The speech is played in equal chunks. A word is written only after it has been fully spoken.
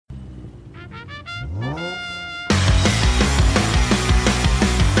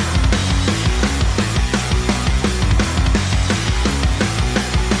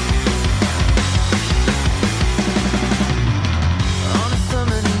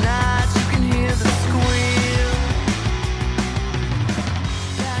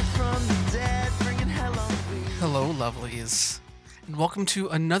Gonzalez, and welcome to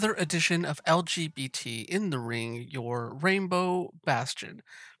another edition of LGBT in the Ring, your rainbow bastion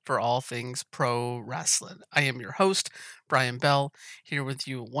for all things pro wrestling. I am your host, Brian Bell, here with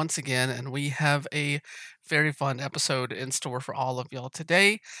you once again, and we have a very fun episode in store for all of y'all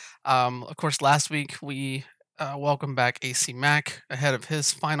today. Of course, last week we welcomed back AC Mack ahead of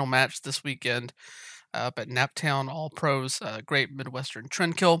his final match this weekend up at Naptown All Pros, Great Midwestern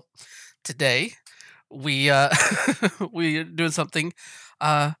Trendkill. Today, we we are doing something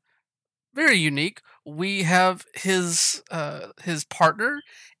uh very unique. We have his partner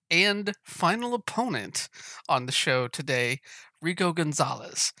and final opponent on the show today, Rico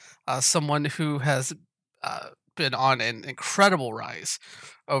Gonzalez, someone who has been on an incredible rise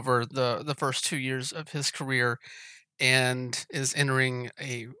over the first 2 years of his career and is entering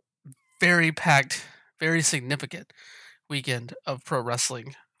a very packed, very significant weekend of pro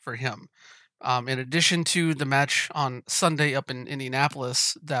wrestling for him. In addition to the match on Sunday up in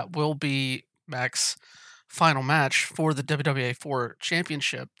Indianapolis, that will be Mac's final match for the WWE 4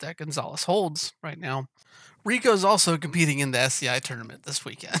 Championship that Gonzalez holds right now. Rico's also competing in the SCI tournament this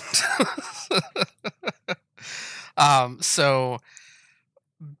weekend. So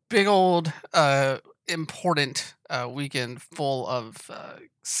big old important weekend full of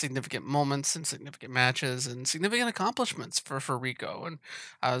significant moments and significant matches and significant accomplishments for Rico. And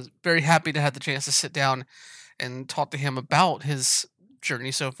I was very happy to have the chance to sit down and talk to him about his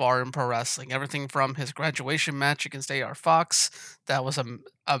journey so far in pro wrestling. Everything from his graduation match against AR Fox, that was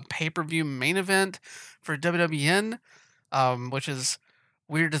a pay per view main event for WWN, which is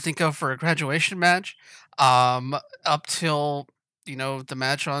weird to think of for a graduation match, up till the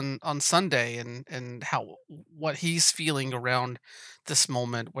match on Sunday and how what he's feeling around this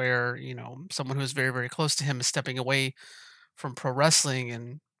moment where someone who's very very close to him is stepping away from pro wrestling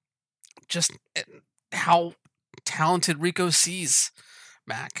and just how talented Rico sees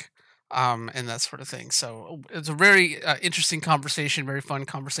Mac, and that sort of thing. So it's a very interesting conversation, very fun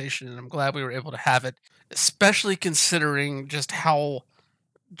conversation, and I'm glad we were able to have it, especially considering just how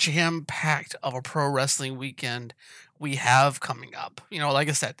jam packed of a pro wrestling weekend we have coming up. Like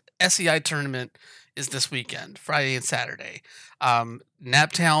I said, SEI tournament is this weekend, Friday and Saturday.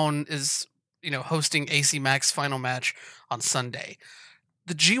 Naptown is hosting AC Mac's final match on Sunday.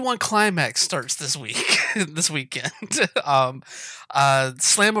 The G1 Climax starts this week, this weekend.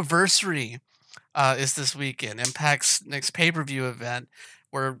 Slammiversary is this weekend. Impact's next pay per view event,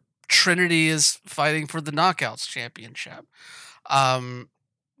 where Trinity is fighting for the Knockouts Championship. Um,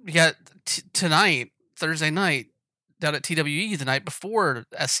 we got tonight, Thursday night, down at TWE the night before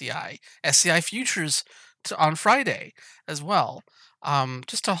SCI Futures on Friday as well.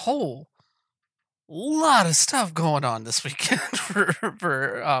 Just a whole lot of stuff going on this weekend for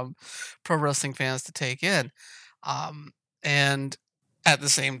pro wrestling fans to take in. And at the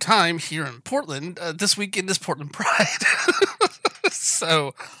same time, here in Portland, this weekend is Portland Pride.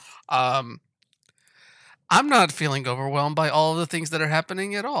 So um, I'm not feeling overwhelmed by all of the things that are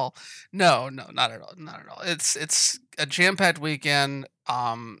happening at all. No, no, not at all, not at all. It's a jam packed weekend.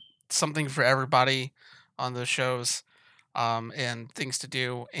 Something for everybody on the shows, and things to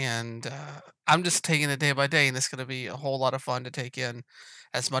do. And I'm just taking it day by day, and it's going to be a whole lot of fun to take in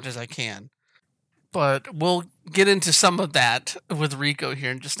as much as I can. But we'll get into some of that with Rico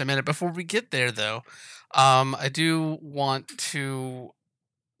here in just a minute. Before we get there, though, I do want to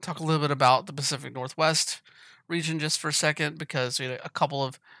talk a little bit about the Pacific Northwest region just for a second because we had a couple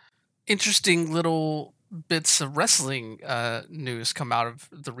of interesting little bits of wrestling news come out of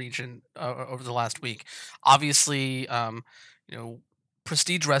the region over the last week. Obviously, you know,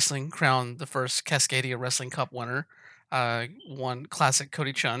 Prestige Wrestling crowned the first Cascadia Wrestling Cup winner. Won Classic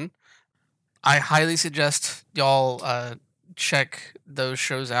Cody Chun. I highly suggest y'all check those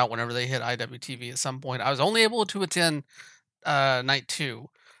shows out whenever they hit IWTV at some point. I was only able to attend night two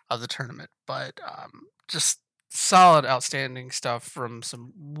of the tournament, but just solid, outstanding stuff from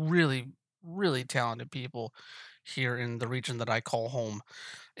some really, really talented people here in the region that I call home.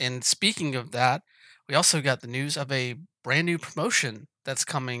 And speaking of that, we also got the news of a brand new promotion that's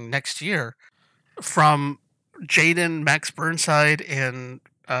coming next year from Jaden, Max Burnside, and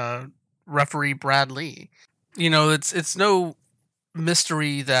referee Brad Lee. It's no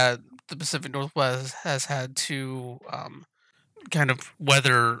mystery that the Pacific Northwest has had to kind of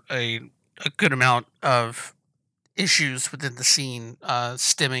weather a good amount of issues within the scene,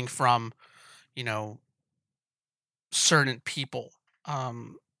 stemming from you know certain people,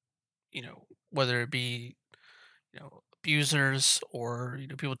 um, whether it be abusers or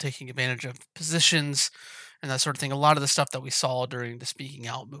people taking advantage of positions and that sort of thing. A lot of the stuff that we saw during the speaking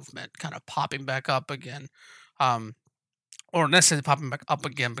out movement kind of popping back up again. Um, or necessarily popping back up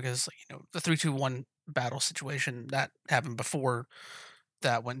again because the 3-2-1 battle situation that happened before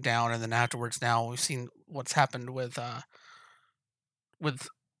that went down, and then afterwards now we've seen what's happened with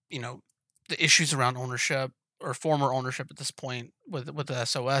you know the issues around ownership or former ownership at this point with the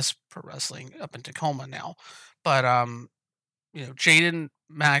SOS Pro Wrestling up in Tacoma now. But Jaden,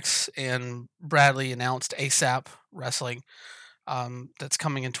 Max, and Bradley announced ASAP Wrestling, that's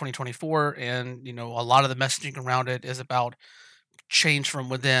coming in 2024, and a lot of the messaging around it is about change from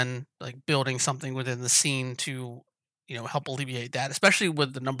within, like building something within the scene to help alleviate that, especially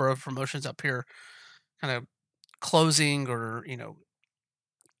with the number of promotions up here kind of closing or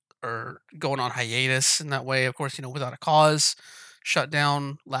going on hiatus in that way. Of course, without a cause, shut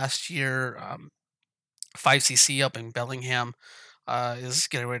down last year. 5CC up in Bellingham is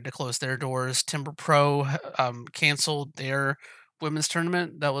getting ready to close their doors. Timber Pro canceled their women's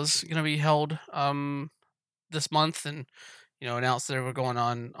tournament that was going to be held this month, and announced they were going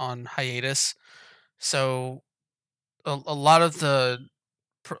on hiatus. So a lot of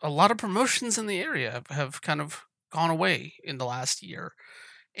a lot of promotions in the area have kind of gone away in the last year,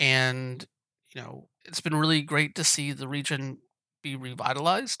 and it's been really great to see the region be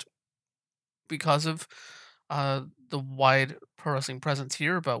revitalized because of the wide pro wrestling presence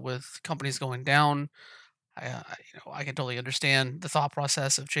here. But with companies going down, I can totally understand the thought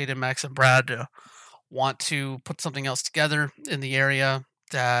process of Jaden, Max, and Brad to want to put something else together in the area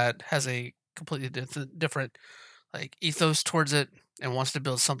that has a completely different like ethos towards it, and wants to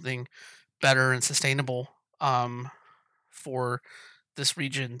build something better and sustainable for this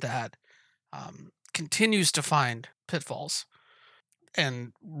region that continues to find pitfalls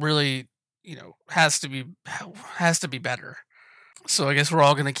and really has to be better. So I guess we're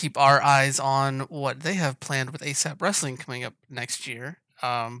all going to keep our eyes on what they have planned with ASAP Wrestling coming up next year.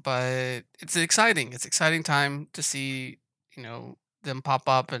 But it's exciting. It's exciting time to see them pop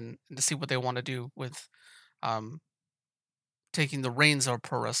up and to see what they want to do with um, taking the reins of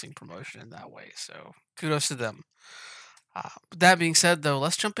pro wrestling promotion in that way. So kudos to them. With that being said, though,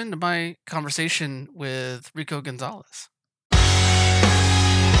 let's jump into my conversation with Rico Gonzalez.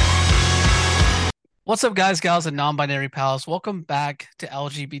 What's up, guys, gals, and non-binary pals? Welcome back to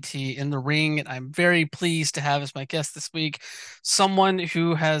LGBT in the Ring, and I'm very pleased to have as my guest this week someone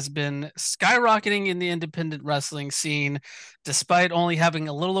who has been skyrocketing in the independent wrestling scene, despite only having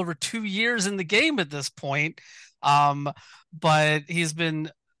a little over 2 years in the game at this point. Um, but he's been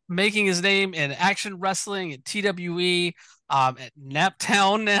making his name in action wrestling at TWE, at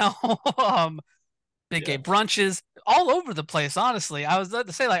Naptown now. Big gay Yes. brunches all over the place. Honestly, I was about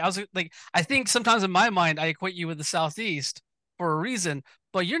to say, like, I was like, I think sometimes in my mind I equate you with the Southeast for a reason,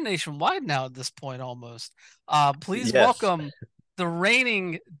 but you're nationwide now at this point almost. Please Yes. welcome the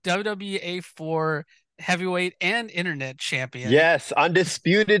reigning WWA4 heavyweight and internet champion. Yes.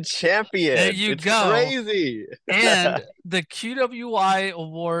 Undisputed There champion. you It's go. crazy. And the QWI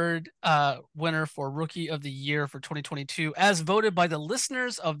award winner for Rookie of the Year for 2022, as voted by the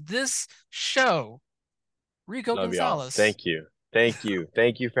listeners of this show, Rico Love y'all. Gonzalez. Thank you. Thank you.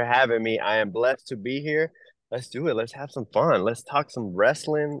 Thank you for having me. I am blessed to be here. Let's do it. Let's have some fun. Let's talk some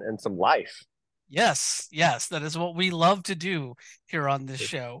wrestling and some life. Yes, yes, that is what we love to do here on this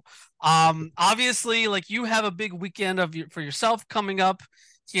show. Obviously, like you have a big weekend for yourself coming up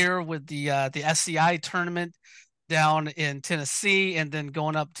here with the SCI tournament down in Tennessee, and then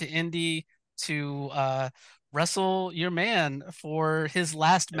going up to Indy to wrestle your man for his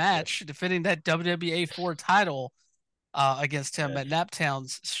last Yes, sir. match, defending that WWA4 title against him Yes. at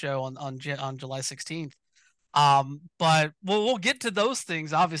Naptown's show on July 16th. But we'll get to those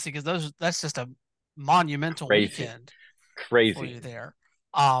things obviously because that's just a monumental Crazy. weekend for Crazy. you there.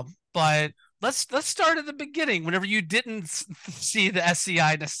 But let's start at the beginning. Whenever you didn't see the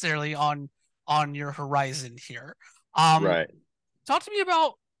SCI necessarily on your horizon here, um, Right. talk to me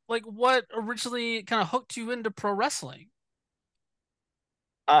about like what originally kind of hooked you into pro wrestling.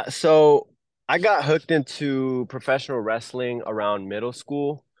 So I got hooked into professional wrestling around middle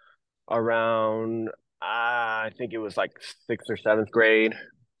school, around I think it was like sixth or seventh grade,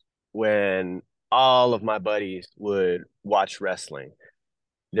 when all of my buddies would watch wrestling.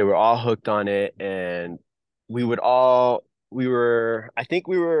 They were all hooked on it, and we would all I think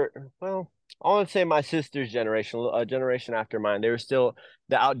we were, well, I want to say my sister's generation, a generation after mine. They were still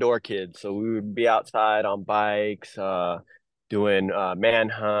the outdoor kids, so we would be outside on bikes, doing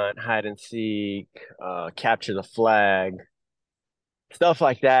manhunt, hide and seek, capture the flag, stuff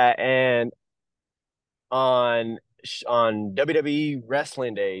like that. And on WWE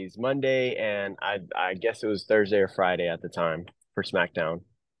wrestling days, Monday and I guess it was Thursday or Friday at the time for SmackDown,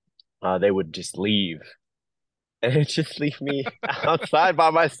 they would just leave. and it just leave me outside by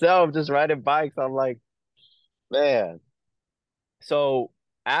myself, just riding bikes. I'm like, man. So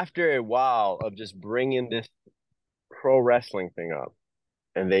after a while of just bringing this pro wrestling thing up,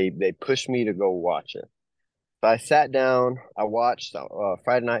 and they pushed me to go watch it. So I sat down, I watched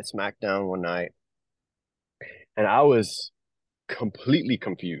Friday Night SmackDown one night, and I was completely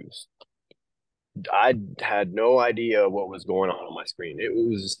confused. I had no idea what was going on my screen. It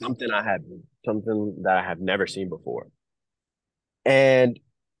was something that I have never seen before. And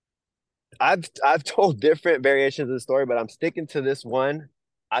I've told different variations of the story, but I'm sticking to this one.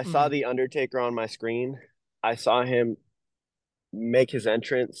 I saw Mm. the Undertaker on my screen. I saw him make his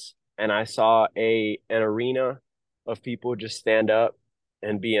entrance, and I saw a an arena of people just stand up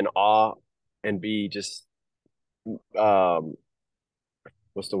and be in awe and be just um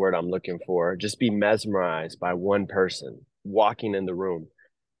what's the word I'm looking for? Just be mesmerized by one person walking in the room.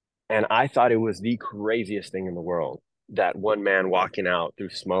 And I thought it was the craziest thing in the world. That one man walking out through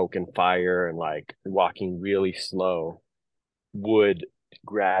smoke and fire and like walking really slow would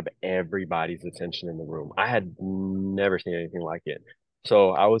grab everybody's attention in the room. I had never seen anything like it. So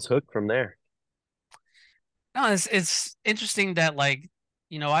I was hooked from there. No, it's interesting that like,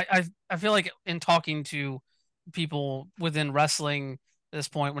 I feel like in talking to people within wrestling at this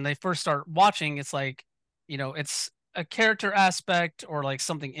point, when they first start watching, it's like, it's a character aspect or like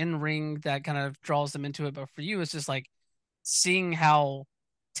something in ring that kind of draws them into it. But for you, it's just like seeing how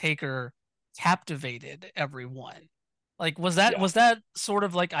Taker captivated everyone. Like, Yeah. was that sort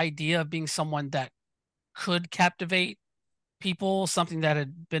of like idea of being someone that could captivate people something that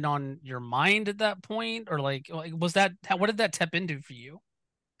had been on your mind at that point, or like was that what did that tap into for you?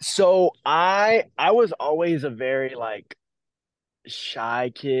 So I was always a very like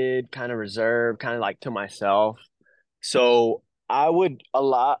shy kid, kind of reserved, kind of like to myself. So I would a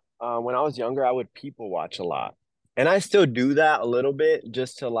lot when I was younger, I would people watch a lot. And I still do that a little bit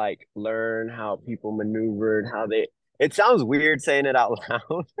just to like learn how people maneuvered, how they it sounds weird saying it out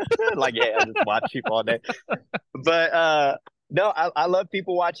loud. Like, yeah, I just watch people all day. But no, I love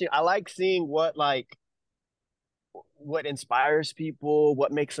people watching. I like seeing what inspires people,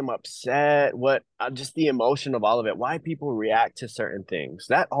 what makes them upset, what just the emotion of all of it, why people react to certain things.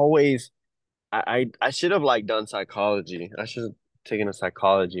 That always I should have like done psychology. I should have taken a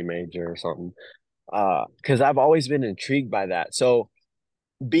psychology major or something. Because I've always been intrigued by that. So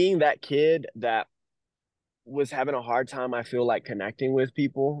being that kid that was having a hard time, I feel like connecting with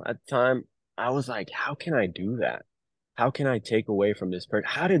people at the time, I was like, how can I do that? How can I take away from this person?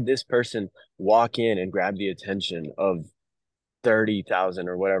 How did this person walk in and grab the attention of 30,000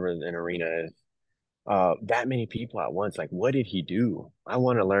 or whatever an arena is? That many people at once. Like, what did he do? I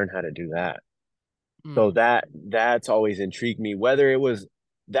want to learn how to do that. So Mm, that's always intrigued me. Whether it was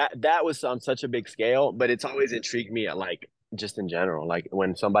that was on such a big scale, but it's always intrigued me at like just in general. Like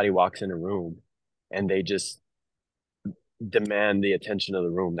when somebody walks in a room and they just demand the attention of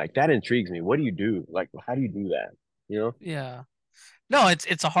the room, like that intrigues me. What do you do? Like, how do you do that? You know? yeah. No,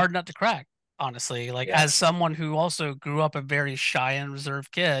 it's a hard nut to crack, honestly. Like Yeah. as someone who also grew up a very shy and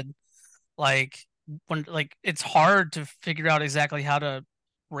reserved kid, like when like it's hard to figure out exactly how to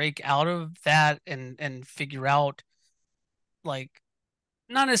break out of that and figure out like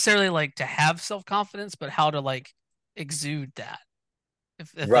not necessarily like to have self-confidence, but how to like exude that.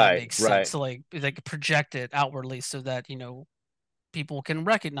 If that Right, makes sense. right, So like project it outwardly so that, people can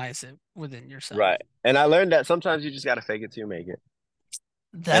recognize it within yourself. right. And I learned that sometimes you just gotta fake it till you make it.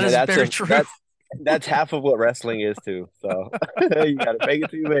 That And is very true. that's half of what wrestling is too. So you gotta fake it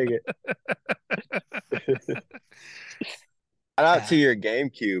till you make it. Shout out to Yeah. your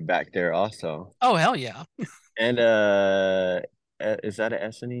GameCube back there also. Oh hell yeah. And is that a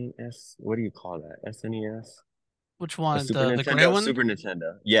SNES? What do you call that? SNES? Which A one? Super The gray Nintendo? one? Super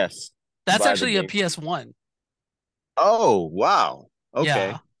Nintendo. Yes. That's By the actually a GameCube. PS1. Oh, wow. Yeah.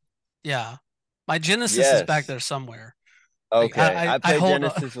 Okay. Yeah. My Genesis is back Yes. there somewhere. Like Okay. I I played hold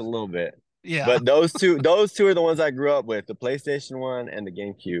Genesis a little bit. yeah. But those two are the ones I grew up with, the PlayStation 1 and the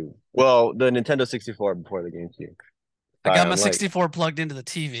GameCube. Well, the Nintendo 64 before the GameCube. I Sorry, got my I'm like, 64 plugged into the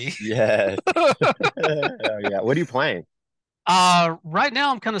TV. yes. Oh, yeah. What are you playing? Right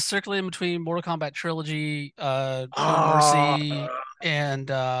now I'm kind of circling between Mortal Kombat Trilogy, No Oh, Mercy,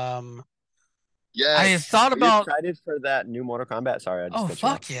 and I yes. thought Are you about, excited for that new Mortal Kombat? Sorry, I just oh cut you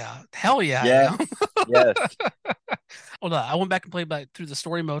off. fuck yeah. Hell yeah, I am. Yes. Yes. Hold on. I went back and played back through the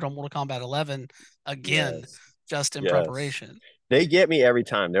story mode on Mortal Kombat 11 again, Yes. just in Yes. preparation. They get me every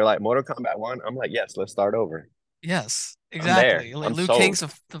time. They're like Mortal Kombat 1. I'm like, yes, let's start over. Yes, I'm there. exactly. Like I'm Liu Kang's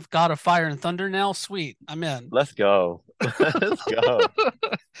sold. the god of fire and thunder now. Sweet, I'm in. Let's go. Let's go.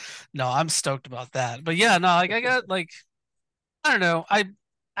 No, I'm stoked about that. But yeah, no, like I got like I don't know. I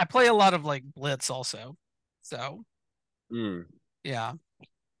play a lot of like Blitz also. So Mm. yeah,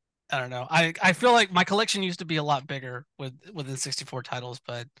 I don't know. I feel like my collection used to be a lot bigger within 64 titles,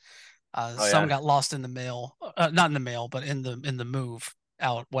 but Oh some yeah. got lost in the mail. Not in the mail, but in the move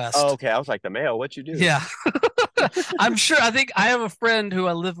out Oh, west. okay. I was like the mail. What you do? Yeah. I'm sure I think I have a friend who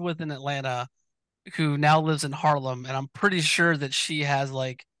I lived with in Atlanta who now lives in Harlem, and I'm pretty sure that she has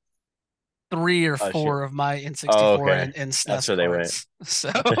like three or Oh shit. four of my Oh, N64 okay. and That's SNES where they went. cards.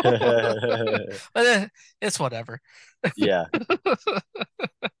 So, but it's whatever. Yeah.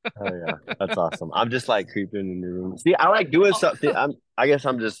 Oh yeah. That's awesome. I'm just like creeping in the room. See, I like doing Oh, something. I guess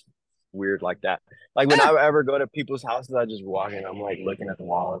I'm just weird like that. Like when I eh, ever go to people's houses, I just walk in. I'm like looking at the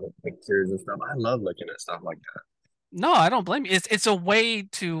wall of the pictures and stuff. I love looking at stuff like that. no, I don't blame you. It's a way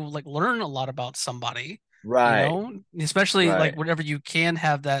to like learn a lot about somebody, Right. especially like Right. whenever you can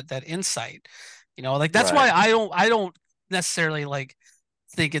have that insight. Like that's why Right. I don't necessarily like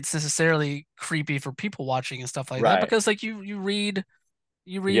think it's necessarily creepy for people watching and stuff like that Right. because like you read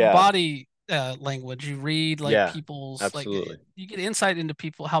Yeah. body language, you read like Yeah. people's like Absolutely. you get insight into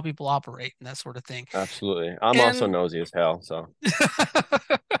people how people operate and that sort of thing. Absolutely. I'm also And nosy as hell, so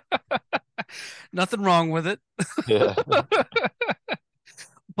nothing wrong with it. yeah.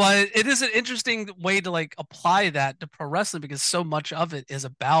 But it is an interesting way to like apply that to pro wrestling because so much of it is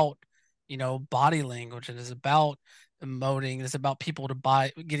about, body language. It is about emoting. It's about people to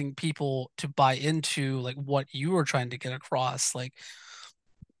buy, getting people to buy into like what you are trying to get across. Like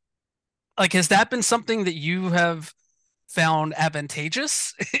has that been something that you have found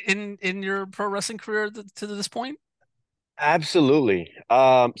advantageous in your pro wrestling career to this point? Absolutely.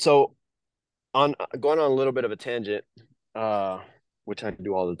 So on going on a little bit of a tangent, uh, which I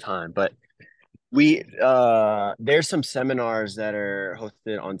do all the time, but we there's some seminars that are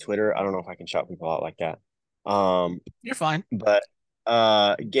hosted on Twitter. I don't know if I can shout people out like that. Um, You're fine. but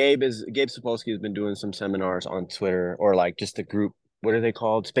Gabe Sapolsky has been doing some seminars on Twitter or like just a group. What are they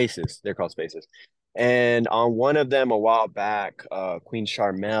called? Spaces. They're called Spaces. And on one of them a while back, Queen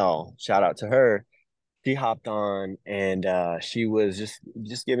Charmel, shout out to her, she hopped on and she was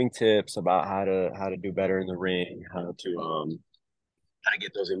just giving tips about how to do better in the ring, how to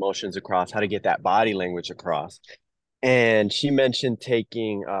get those emotions across, how to get that body language across. And she mentioned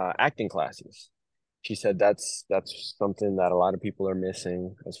taking acting classes. She said that's something that a lot of people are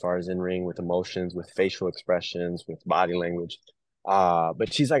missing as far as in ring with emotions, with facial expressions, with body language.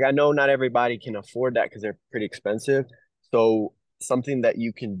 But she's like, I know not everybody can afford that because they're pretty expensive. So something that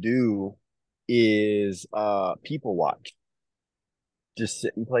you can do is people watch. Just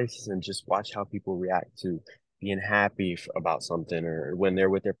sit in places and just watch how people react to being happy about something, or when they're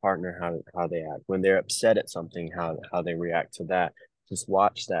with their partner, how they act. When they're upset at something, how they react to that. Just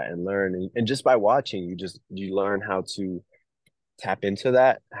watch that and learn, and just by watching, you learn how to tap into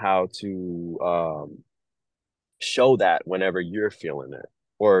that, how to show that whenever you're feeling it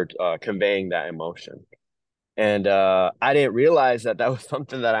or conveying that emotion. And I didn't realize that that was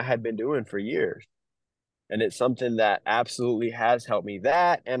something that I had been doing for years, and it's something that absolutely has helped me.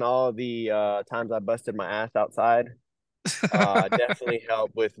 That and all the times I busted my ass outside definitely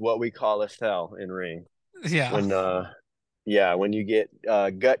help with what we call a sell in ring. Yeah. When yeah, when you get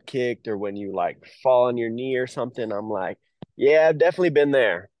gut kicked or when you like fall on your knee or something, I'm like, yeah, I've definitely been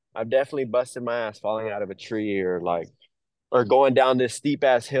there. I've definitely busted my ass falling out of a tree or going down this steep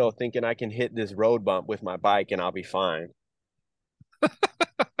ass hill thinking I can hit this road bump with my bike and I'll be fine.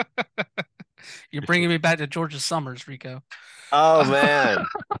 You're bringing me back to Georgia Summers, Rico. Oh man.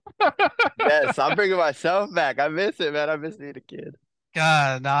 Yes, I'm bringing myself back. I miss it, man. I miss being a kid.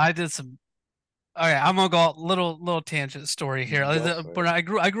 God, no, I did some. All right, I'm gonna go little tangent story here. Go for But it.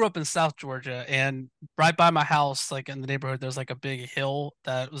 I grew up in South Georgia, and right by my house, like in the neighborhood, there's like a big hill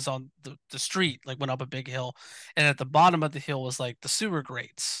that was on the street, like went up a big hill, and at the bottom of the hill was like the sewer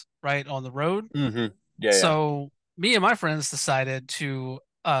grates, right on the road. Yeah, yeah. So me and my friends decided to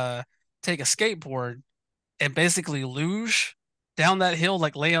take a skateboard and basically luge down that hill,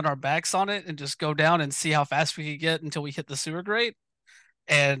 like lay on our backs on it, and just go down and see how fast we could get until we hit the sewer grate.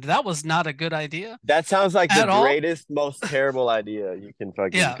 And that was not a good idea That sounds like the at all. greatest, most terrible idea you can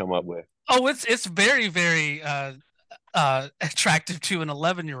fucking Yeah. come up with. Oh, it's very, very attractive to an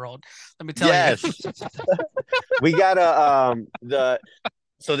 11-year-old. Let me tell you. Yes. We gotta the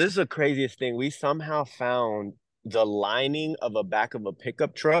so this is the craziest thing. We somehow found the lining of a back of a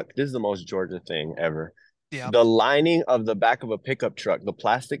pickup truck. This is the most Georgia thing ever. Yeah. The lining of the back of a pickup truck, the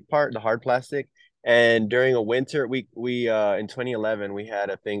plastic part, the hard plastic. And during a winter, we in 2011 we had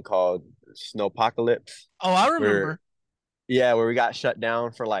a thing called snowpocalypse Oh, I where remember. Yeah, where we got shut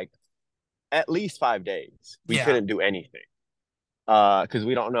down for like at least 5 days. We Yeah. couldn't do anything. Because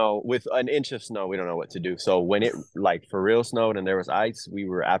we don't know, with an inch of snow, we don't know what to do. So when it like for real snowed and there was ice, we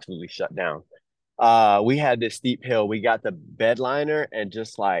were absolutely shut down. We had this steep hill. We got the bed liner and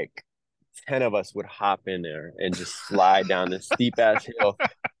just like 10 of us would hop in there and just slide down this steep ass hill.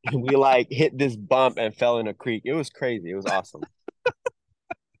 And we like hit this bump and fell in a creek. It was crazy. It was awesome.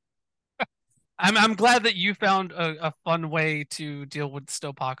 I'm glad that you found a fun way to deal with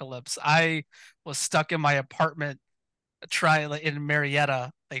snowpocalypse. I was stuck in my apartment trying like in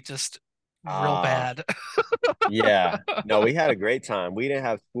Marietta, like just real Uh bad. yeah. No, we had a great time. We didn't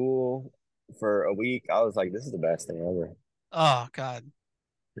have school for a week. I was like, this is the best thing ever. Oh God.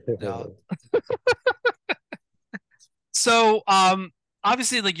 No. So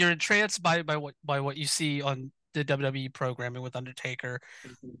obviously like you're entranced by what you see on the WWE programming with Undertaker.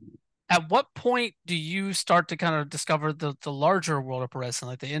 At what point do you start to kind of discover the larger world of pro wrestling,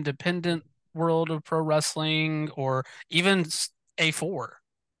 like the independent world of pro wrestling, or even A4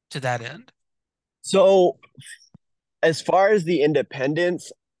 to that end? So as far as the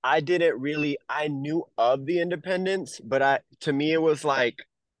independence, I didn't really I knew of the independence, but I to me it was like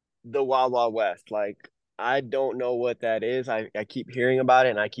the Wild Wild West. Like I don't know what that is. I keep hearing about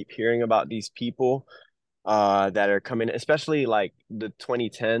it and I keep hearing about these people that are coming, especially like the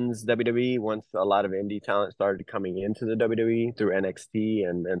 2010s WWE, once a lot of indie talent started coming into the WWE through NXT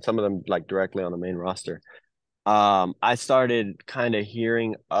and some of them like directly on the main roster. I started kind of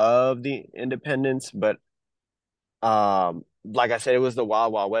hearing of the independents, but like I said, it was the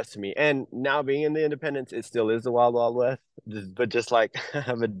Wild Wild West to me. And now being in the independents, it still is the Wild Wild West, but just like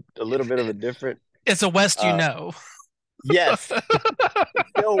have a little bit of a different It's a West, you uh know. yes. It's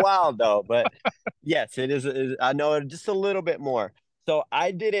still wild though, but yes, it is. I know it just a little bit more. So I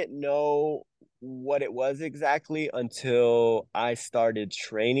didn't know what it was exactly until I started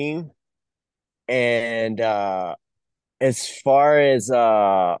training. And as far as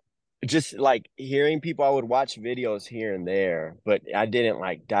just like hearing people, I would watch videos here and there, but I didn't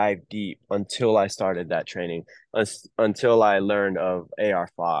like dive deep until I started that training, until I learned of AR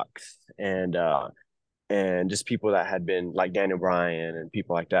Fox and just people that had been like Daniel Bryan and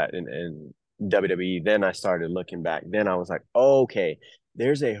people like that in WWE. Then I started looking back. Then I was like, oh, okay,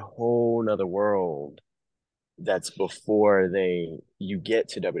 there's a whole nother world that's before they you get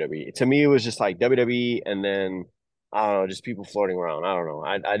to WWE. To me, it was just like WWE and then I don't know, just people floating around. I don't know.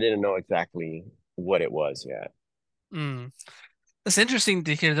 I didn't know exactly what it was yet. Mm. It's interesting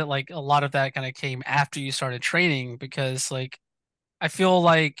to hear that like a lot of that kind of came after you started training because like I feel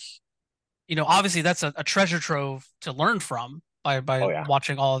like obviously that's a treasure trove to learn from by Oh yeah.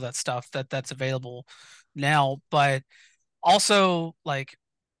 watching all of that stuff that's available now. But also like,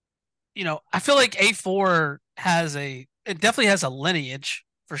 I feel like A4 it definitely has a lineage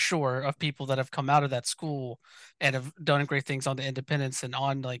for sure of people that have come out of that school and have done great things on the independents and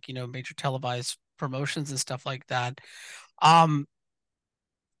on like, major televised promotions and stuff like that. Um,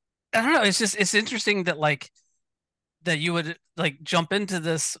 I don't know, it's interesting that like that you would like jump into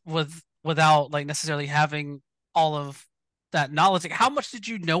this without like necessarily having all of that knowledge. Like, how much did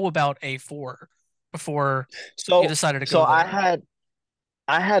you know about A4 before you So decided to so go there?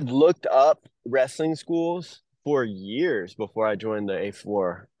 I had looked up wrestling schools for years before I joined the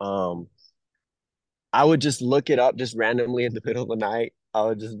A4. I would just look it up just randomly in the middle of the night. I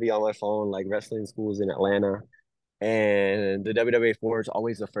would just be on my phone, like wrestling schools in Atlanta, and the WWA4 is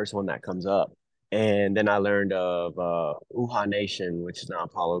always the first one that comes up. And then I learned of Uha Nation, which is now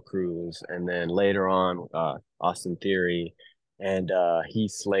Apollo Crews, and then later on Austin Theory and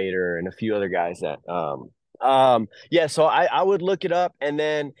Heath Slater and a few other guys that yeah. So I would look it up, and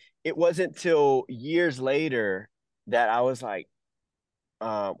then it wasn't till years later that I was like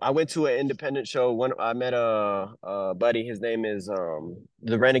I went to an independent show. One, I met a buddy. His name is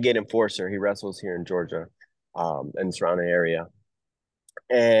the Renegade Enforcer. He wrestles here in Georgia, and surrounding area.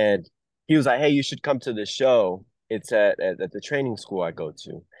 And he was like, "Hey, you should come to this show. It's at the training school I go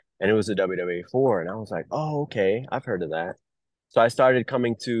to." And it was the WWE4, and I was like, "Oh, okay, I've heard of that." So I started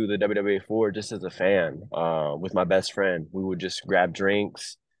coming to the WWE4 just as a fan, with my best friend. We would just grab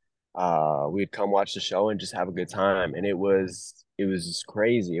drinks, we'd come watch the show and just have a good time, and it was just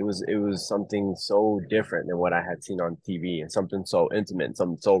crazy. It was something so different than what I had seen on TV, and something so intimate,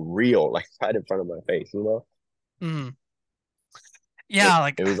 something so real, like right in front of my face. Mm. it, Yeah,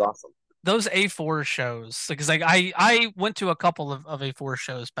 like it was awesome. those A4 shows, because like I went to a couple of A4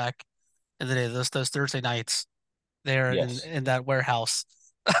 shows back in the day, those Thursday nights there in Yes. in that warehouse.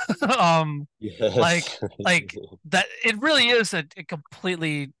 um like Yes. like that it really is a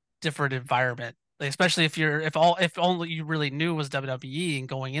completely different environment Like, especially if only you really knew was WWE and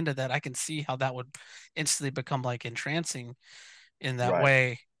going into that, I can see how that would instantly become like entrancing in that Right.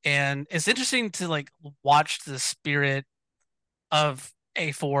 way. And it's interesting to like watch the spirit of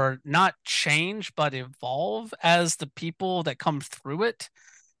A4 not change but evolve as the people that come through it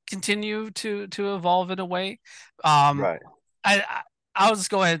continue to evolve in a way. Um, Right. I I'll just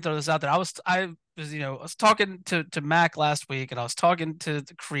go ahead and throw this out there. I was talking to Mac last week, and I was talking to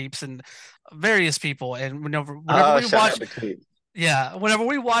the creeps and various people, and whenever we Shout out watch, to Cleveland. yeah, whenever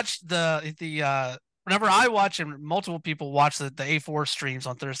we watch whenever I watch and multiple people watch the A4 streams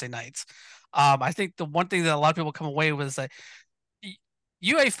on Thursday nights, I think the one thing that a lot of people come away with is that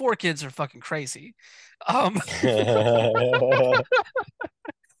you A4 kids are fucking crazy. Um,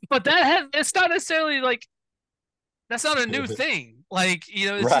 but it's not necessarily like that's not a new thing. Like,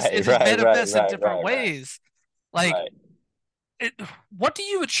 Right, it just right, right, manifests in right, different right, right, ways. Like, right. it, what do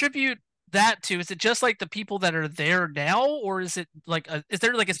you attribute that to? Is it just like the people that are there now, or is it like is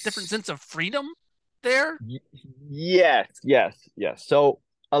there like a different sense of freedom there? Y- Yes, yes, yes. So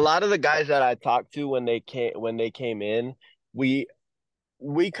a lot of the guys that I talked to when they came in, we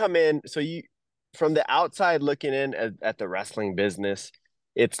we come in. So you from the outside looking in at the wrestling business,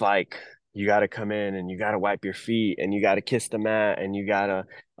 it's like you got to come in and you got to wipe your feet and you got to kiss the mat and you got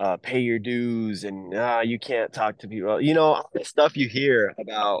to pay your dues and you can't talk to people. You know, all the stuff you hear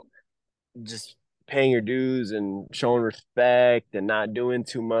about just paying your dues and showing respect and not doing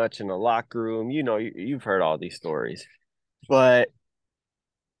too much in the locker room. You know, you've heard all these stories, but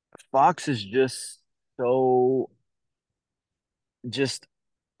Fox is just so just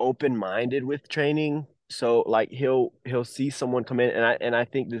open-minded with training. So like he'll see someone come in, and I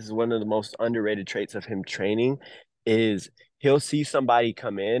think this is one of the most underrated traits of him training is he'll see somebody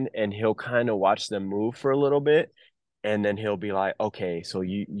come in and he'll kind of watch them move for a little bit, and then he'll be like, okay, so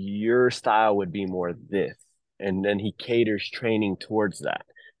your style would be more this, and then he caters training towards that.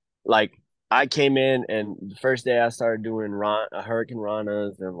 Like I came in and the first day I started doing hurricane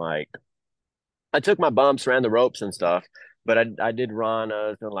ranas and like I took my bumps, ran the ropes and stuff, but I did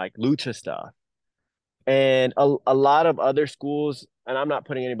ranas and like lucha stuff. And a lot of other schools, and I'm not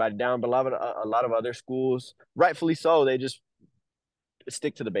putting anybody down, but a lot of other schools, rightfully so, they just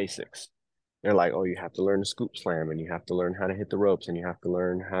stick to the basics. They're like, oh, you have to learn the scoop slam and you have to learn how to hit the ropes and you have to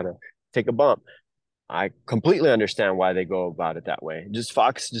learn how to take a bump. I completely understand why they go about it that way. Just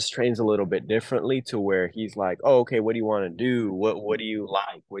Fox just trains a little bit differently to where he's like, oh, okay, what do you want to do? What do you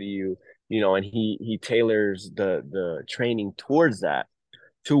like? What do you know? And he tailors the training towards that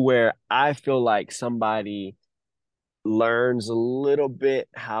to where I feel like somebody learns a little bit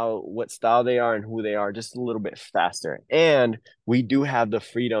how what style they are and who they are just a little bit faster. And we do have the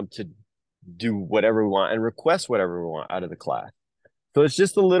freedom to do whatever we want and request whatever we want out of the class. So it's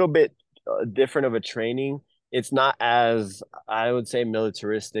just a little bit different of a training. It's not as I would say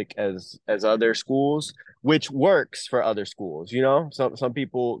militaristic as other schools, which works for other schools. You know, some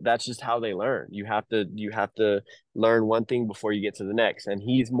people that's just how they learn. You have to learn one thing before you get to the next. And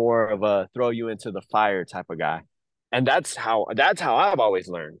he's more of a throw you into the fire type of guy. And that's how I've always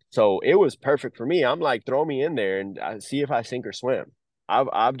learned. So it was perfect for me. I'm like, throw me in there and I see if I sink or swim.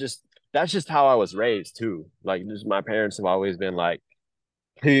 I've just that's just how I was raised too. Like just my parents have always been like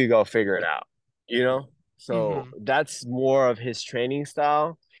here you go, figure it out. You know? So Hmm. that's more of his training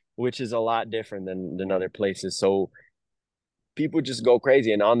style, which is a lot different than other places. So people just go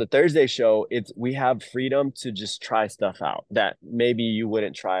crazy. And on the Thursday show, it's we have freedom to just try stuff out that maybe you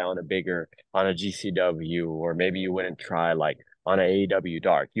wouldn't try on a GCW, or maybe you wouldn't try like on an AEW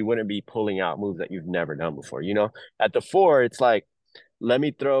dark. You wouldn't be pulling out moves that you've never done before, you know? At the four, it's like, let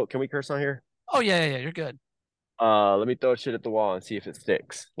me throw can we curse on here? Oh yeah, you're good. Let me throw shit at the wall and see if it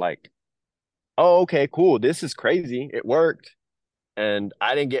sticks. Like oh, okay, cool. This is crazy. It worked and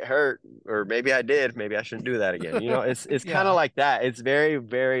I didn't get hurt, or maybe I did. Maybe I shouldn't do that again. You know, it's kind of Yeah. like that. It's very,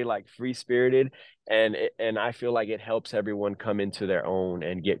 very like free spirited, and I feel like it helps everyone come into their own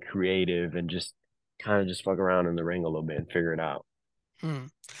and get creative and just kind of just fuck around in the ring a little bit and figure it out. Hmm.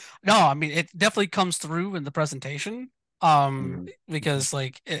 No, I mean it definitely comes through in the presentation. Mhm. Because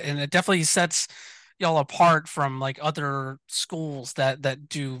and it definitely sets y'all apart from like other schools that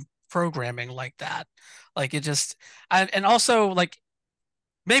do programming like that. Like it just and also like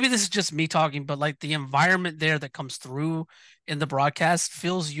maybe this is just me talking, but like the environment there that comes through in the broadcast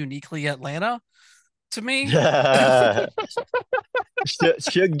feels uniquely Atlanta to me.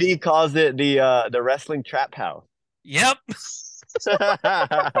 Shug D calls it the wrestling trap house. Yep.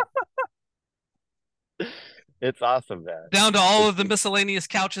 It's awesome, man. Down to all It's of the miscellaneous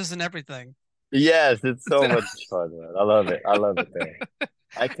couches and everything. yes, it's so much fun, man. I love it. I love it there.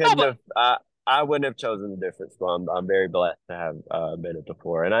 I No, couldn't but have. I wouldn't have chosen a different school. I'm very blessed to have been at the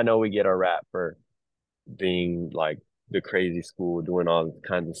four, and I know we get our rap for being like the crazy school, doing all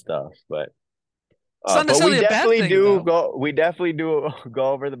kinds of stuff, It's not but we necessarily a bad definitely thing, do though. go. We definitely do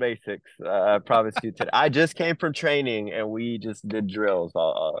go over the basics. I promise you today. I just came from training, and we just did drills.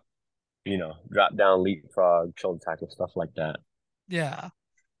 Drop down, leapfrog, shoulder tackle, stuff like that. Yeah.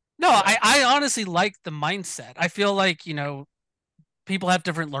 No, Yeah. I honestly like the mindset. I feel like, people have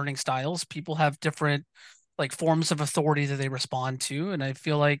different learning styles. People have different like forms of authority that they respond to. And I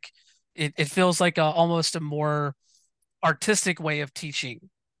feel like it feels like almost a more artistic way of teaching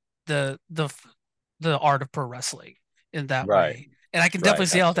the art of pro wrestling in that Right. way. And I can Right. definitely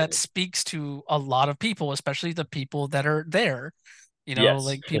see how that Absolutely. speaks to a lot of people, especially the people that are there. Yes.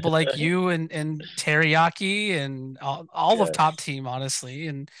 Like people like you and Teriyaki and all of Top Yes. Team, honestly,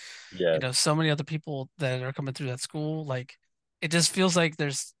 and Yes. so many other people that are coming through that school. Like it just feels like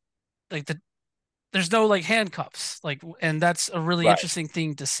like there's no like handcuffs, like, and that's a really Right. interesting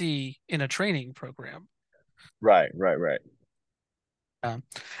thing to see in a training program. Right. Right. Right. Um,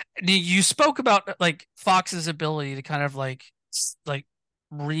 you spoke about like Fox's ability to kind of like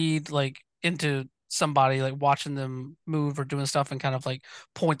read like into somebody, like watching them move or doing stuff and kind of like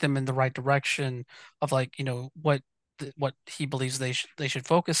point them in the right direction of like what he believes they should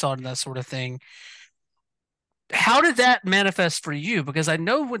focus on and that sort of thing. How did that manifest for you? Because I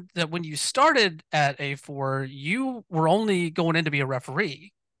know that when you started at A4, you were only going in to be a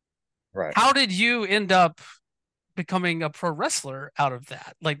referee. Right. How did you end up becoming a pro wrestler out of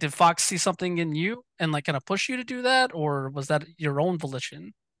that? Like, did Fox see something in you and like kind of push you to do that, or was that your own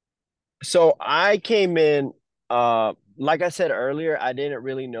volition? So I came in, like I said earlier, I didn't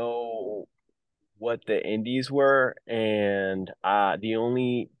really know what the indies were, and the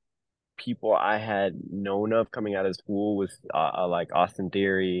only people I had known of coming out of school was like Austin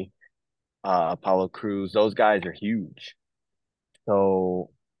Theory, Apollo Crews. Those guys are huge.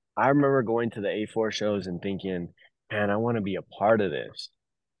 So I remember going to the A4 shows and thinking, man, I want to be a part of this,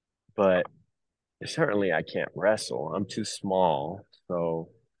 but certainly I can't wrestle. I'm too small. So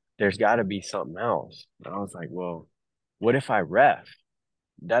there's got to be something else. And I was like, well, what if I ref?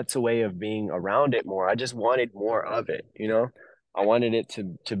 That's a way of being around it more. I just wanted more of it, you know? I wanted it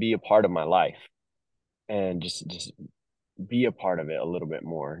to be a part of my life and just be a part of it a little bit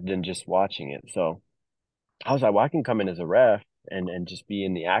more than just watching it. So I was like, well, I can come in as a ref and just be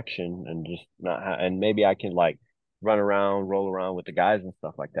in the action and just not and maybe I can like run around, roll around with the guys and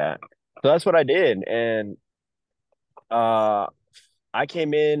stuff like that. So that's what I did, and uh, I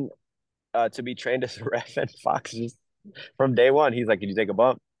came in to be trained as a ref, and Fox just from day one, he's like, "Did you take a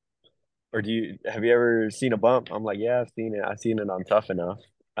bump, or do you have you ever seen a bump?" I'm like, "Yeah, I've seen it. I've seen it on Tough Enough.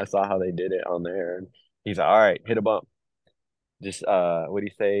 I saw how they did it on there." And he's like, "All right, hit a bump. Just what do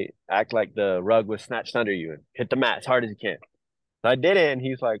you say? Act like the rug was snatched under you and hit the mat as hard as you can." So I did it, and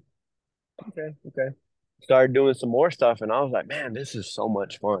he's like, "Okay, okay." Started doing some more stuff, and I was like, "Man, this is so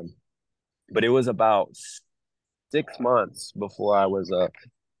much fun." But it was about 6 months before I was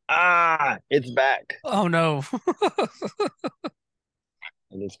it's back Oh no.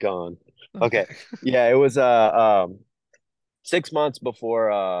 and it's gone. Okay. Okay. Yeah, it was 6 months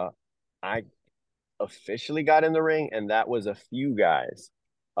before I officially got in the ring, and that was a few guys.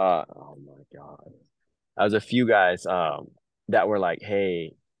 Oh my God. That was a few guys that were like,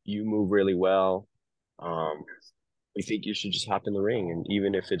 "Hey, you move really well. Um, we think you should just hop in the ring, and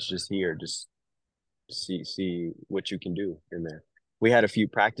even if it's just here, just see what you can do in there." We had a few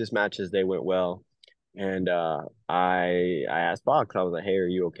practice matches, they went well. And I asked Fox, I was like, "Hey, are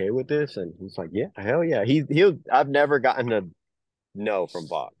you okay with this?" And he's like, "Yeah, hell yeah." He'll I've never gotten a no from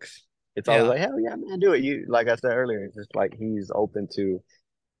Fox. It's always Yeah. like, "Hell yeah, man, do it." You like I said earlier, it's just like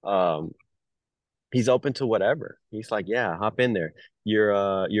um he's open to whatever. He's like, "Yeah, hop in there."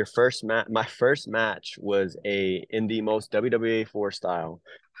 Your first match, my first match was a in the most WWA 4 style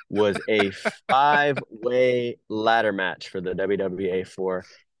was a five-way ladder match for the WWA 4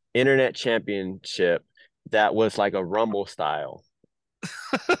 Internet Championship that was like a Rumble style.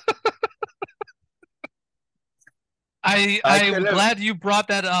 I I'm could have glad you brought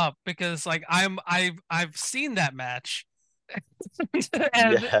that up because like I've seen that match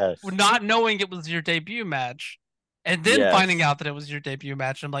and yes. not knowing it was your debut match and then finding Yes. out that it was your debut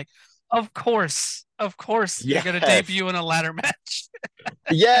match. I'm like, of course you're gonna Yes. debut in a ladder match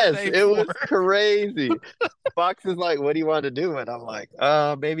at Yes, it A4. was crazy. Fox is like, "What do you want to do?" And I'm like,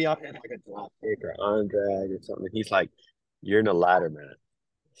 maybe I'll hit like a drop kick or arm drag or something." He's like, "You're in a ladder, man.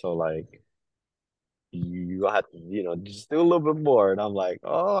 So like you have to, just do a little bit more." And I'm like,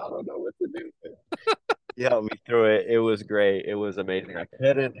 "Oh, I don't know what to do." Yeah, we threw it. It was great. It was amazing. I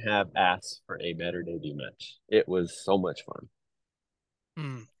couldn't have asked for a better debut match. It was so much fun.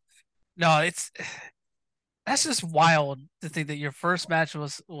 Hmm. No, it's that's just wild to think that your first match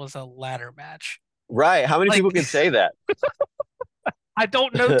was a ladder match. Right. How many Like people can say that? I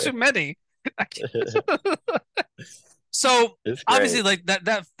don't know too many. So It's obviously, great.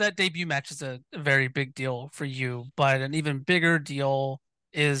 like that debut match is a very big deal for you, but an even bigger deal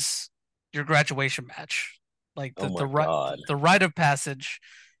is your graduation match. Like Oh the my right God. the rite of passage.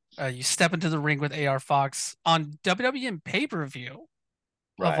 You step into the ring with AR Fox on WWE pay-per-view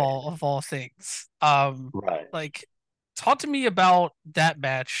Right. of all things. Right. Like talk to me about that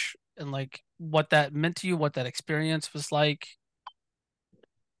match and like what that meant to you, what that experience was like.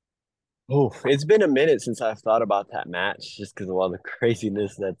 Oh, it's been a minute since I've thought about that match just because of all the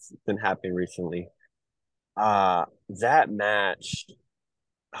craziness that's been happening recently. That match,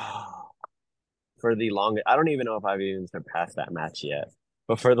 oh, for the longest, I don't even know if I've even surpassed that match yet.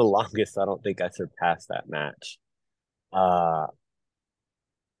 But for the longest, I don't think I surpassed that match. Uh,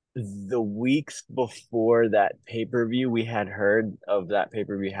 the weeks before that pay-per-view, we had heard of that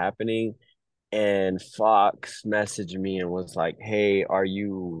pay-per-view happening, and Fox messaged me and was like, "Hey, are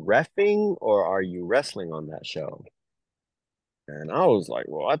you reffing or are you wrestling on that show?" And I was like,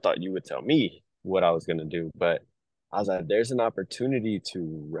 "Well, I thought you would tell me what I was gonna do." But I was like, "There's an opportunity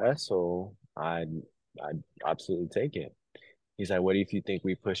to wrestle. I'd absolutely take it." He's like, "What if you think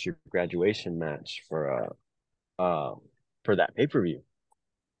we push your graduation match for that pay-per-view?"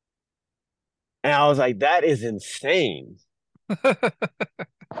 And I was like, "That is insane.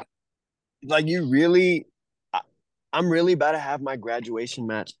 Like you really I, I'm really about to have my graduation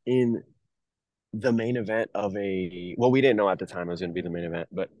match in the main event of a well, we didn't know at the time it was going to be the main event,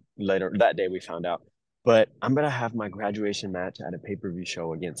 but later that day we found out. But I'm gonna have my graduation match at a pay-per-view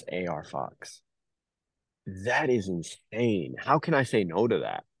show against AR Fox. That is insane. How can I say no to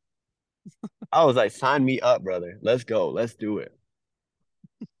that? I was like, sign me up, brother. Let's go. Let's do it.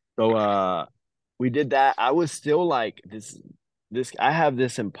 So we did that. I was still like this I have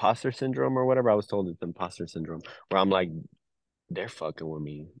this imposter syndrome or whatever. I was told it's imposter syndrome where I'm like, they're fucking with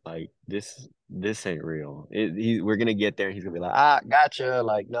me. Like this ain't real. We're gonna get there. He's gonna be like, gotcha.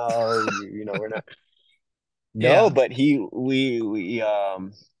 Like, no, we're not. No, Yeah. but we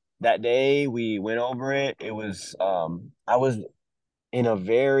that day we went over it. It was I was in a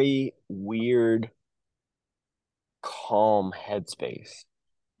very weird, calm headspace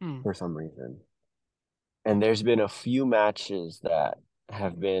Hmm. for some reason. And there's been a few matches that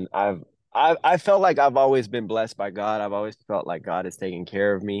have been I felt like I've always been blessed by God. I've always felt like God is taking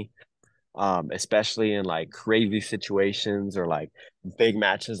care of me, especially in like crazy situations or like big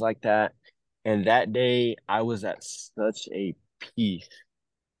matches like that. And that day I was at such a peace.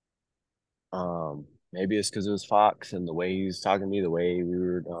 Maybe it's because it was Fox and the way he was talking to me, the way we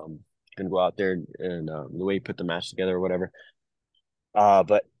were gonna go out there and the way he put the match together or whatever.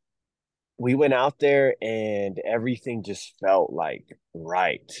 But we went out there and everything just felt like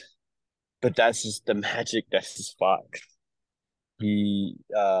right. But that's just the magic. That's just Fox. He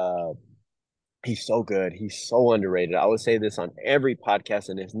he's so good. He's so underrated. I would say this on every podcast,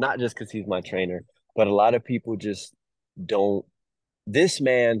 and it's not just because he's my trainer, but a lot of people just don't. This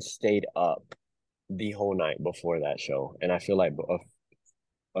man stayed up the whole night before that show, and I feel like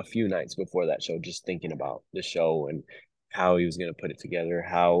a few nights before that show, just thinking about the show and how he was going to put it together,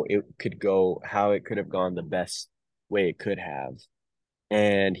 how it could go, how it could have gone the best way it could have.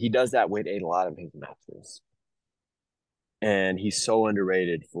 And he does that with a lot of his matches. And he's so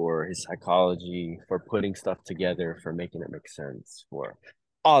underrated for his psychology, for putting stuff together, for making it make sense, for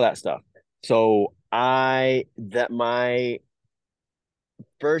all that stuff. So I that my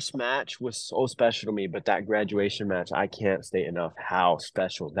first match was so special to me, but that graduation match, I can't state enough how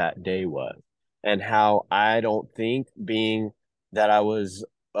special that day was. And how I don't think being that I was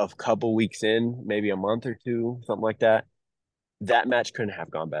a couple weeks in, maybe a month or two, something like that, that match couldn't have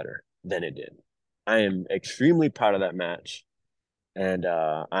gone better than it did. I am extremely proud of that match. And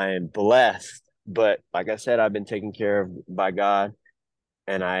I am blessed. But like I said, I've been taken care of by God,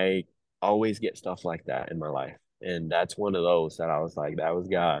 and I always get stuff like that in my life. And that's one of those that I was like, that was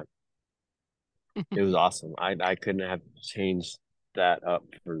God. It was awesome. I couldn't have changed that up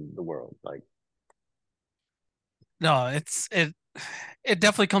for the world. Like, No, it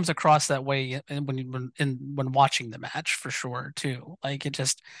definitely comes across that way when watching the match for sure too. Like it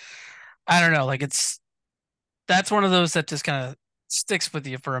just I don't know, like it's that's one of those that just kind of sticks with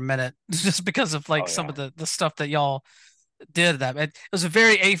you for a minute just because of like oh some yeah, of the stuff that y'all did that. It was a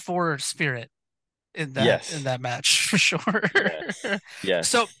very A4 spirit in yes, that match for sure. yes,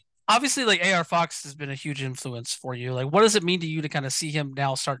 So yes. obviously like AR Fox has been a huge influence for you. Like what does it mean to you to kind of see him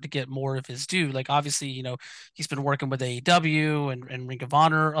now start to get more of his due? Like obviously, he's been working with AEW and Ring of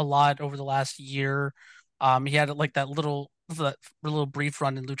Honor a lot over the last year. He had like that little brief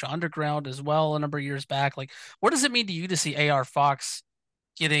run in Lucha Underground as well a number of years back. Like what does it mean to you to see AR Fox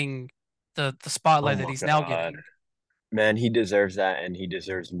getting the Oh spotlight that my he's now God. getting? Man, he deserves that and he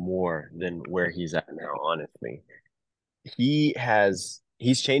deserves more than where he's at now, honestly.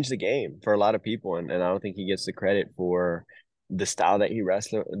 He's changed the game for a lot of people, and I don't think he gets the credit for the style that he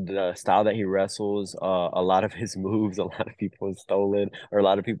wrestles. A lot of his moves, a lot of people have stolen, or a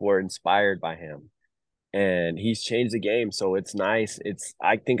lot of people are inspired by him. And he's changed the game, so it's nice.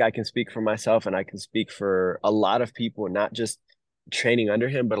 I think I can speak for myself and I can speak for a lot of people, not just training under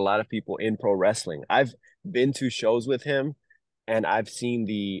him, but a lot of people in pro wrestling. I've been to shows with him and I've seen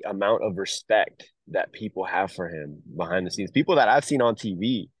the amount of respect that people have for him behind the scenes. People that I've seen on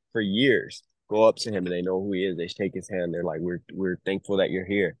TV for years go up to him and they know who he is. They shake his hand. They're like, we're thankful that you're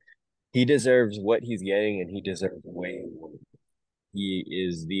here. He deserves what he's getting and he deserves way more. He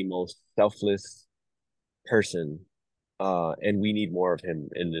is the most selfless person, and we need more of him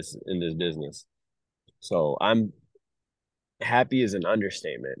in this business. So I'm happy is an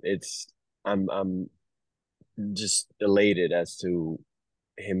understatement. I'm just elated as to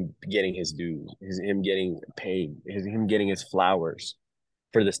him getting his due, him getting paid, him getting his flowers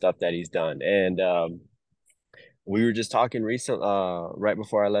for the stuff that he's done. And we were just talking right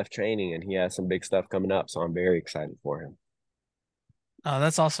before I left training, and he has some big stuff coming up. So I'm very excited for him.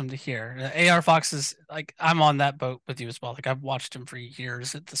 That's awesome to hear. AR Fox is like I'm on that boat with you as well. Like I've watched him for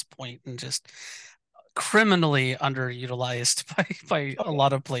years at this point and just criminally underutilized by Oh a yeah.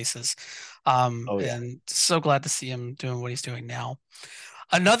 lot of places. Oh yeah. And so glad to see him doing what he's doing now.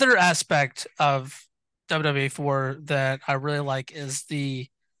 Another aspect of WWE 4 that I really like is the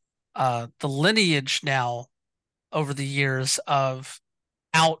lineage now over the years of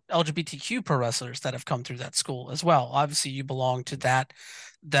out LGBTQ pro wrestlers that have come through that school as well. Obviously, you belong to that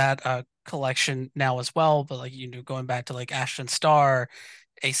collection now as well, but like going back to like Ashton Starr,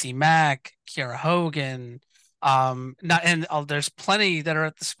 AC Mack, Kiara Hogan, not and there's plenty that are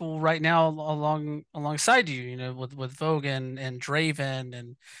at the school right now alongside you, with Vogan and Draven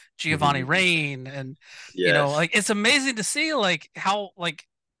and Giovanni Rain and Yes. like it's amazing to see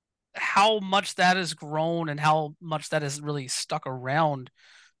how much that has grown and how much that has really stuck around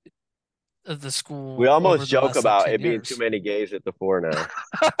the We school over almost the joke last like about 10 it being too years. many gays at the four now.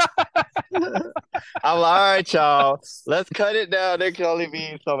 I'm like, all right, y'all. Let's cut it down. There can only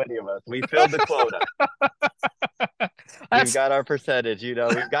be so many of us. We filled the quota. We've That's got our percentage, we've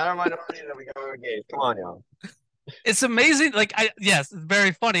got our minorities and we got our gays. Come on, y'all. it's amazing. Like yes, it's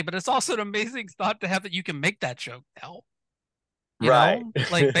very funny, but it's also an amazing thought to have that you can make that joke now. Right.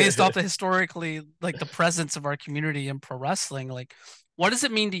 Like based off the historically like the presence of our community in pro wrestling, like what does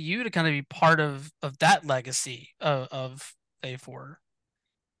it mean to you to kind of be part of that legacy of A4?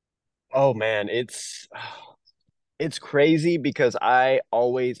 Oh man, it's crazy because I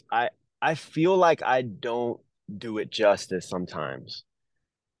feel like I don't do it justice sometimes.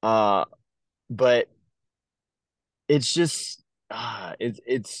 Uh but it's just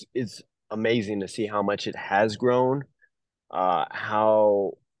it's amazing to see how much it has grown,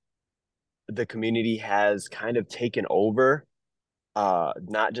 how the community has kind of taken over,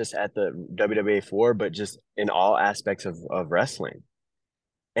 not just at the WWE 4, but just in all aspects of wrestling.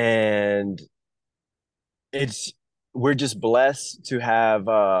 And it's we're just blessed to have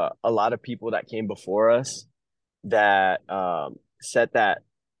a lot of people that came before us that set that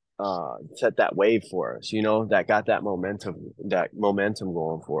wave for us, that got that momentum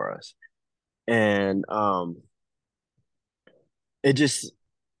going for us. And it just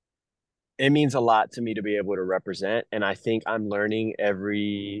it means a lot to me to be able to represent. And I think I'm learning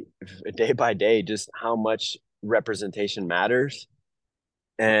every day by day just how much representation matters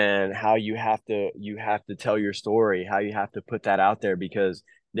and how you have to tell your story, how you have to put that out there, because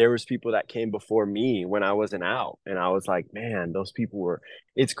there was people that came before me when I wasn't out, and I was like, man, those people were.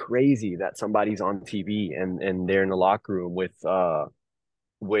 It's crazy that somebody's on TV and they're in the locker room with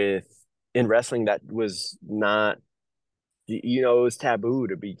in wrestling that was not, it was taboo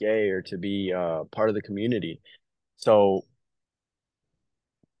to be gay or to be part of the community. So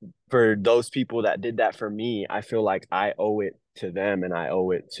for those people that did that for me, I feel like I owe it to them and I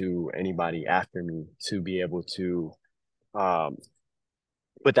owe it to anybody after me to be able to um,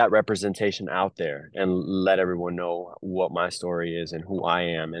 put that representation out there and let everyone know what my story is and who I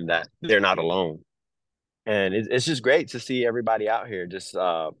am and that they're not alone. And it's just great to see everybody out here just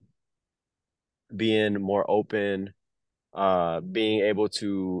being more open, being able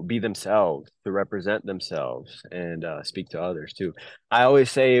to be themselves, to represent themselves, and speak to others too. I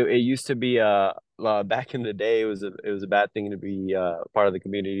always say it used to be back in the day it was a bad thing to be part of the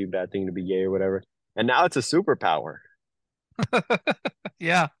community, bad thing to be gay or whatever, and now it's a superpower.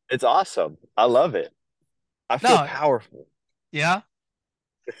 Yeah. It's awesome. I love it. I feel No, powerful. yeah.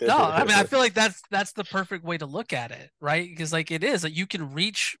 No, I mean I feel like that's the perfect way to look at it, right? Because like it is like you can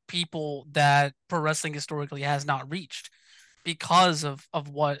reach people that pro wrestling historically has not reached because of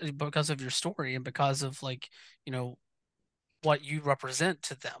your story and because of like, you know, what you represent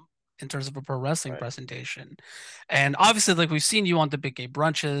to them in terms of a pro wrestling Right, presentation. And obviously, like we've seen you on the big gay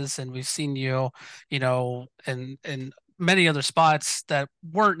brunches and we've seen you, in many other spots that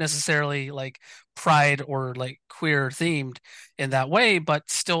weren't necessarily like pride or like queer themed in that way, but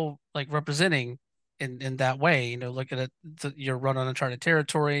still like representing in that way. Looking at your run on uncharted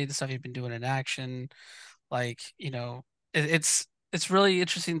territory, the stuff you've been doing in action, like, it's really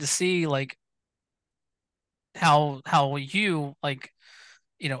interesting to see like how you like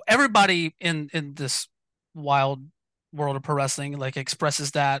everybody in this wild world of pro wrestling like expresses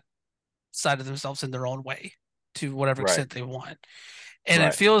that side of themselves in their own way to whatever right, extent they want. And it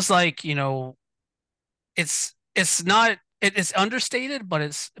right, feels like, it's not it's understated, but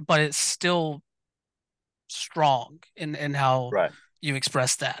it's still strong in how right. you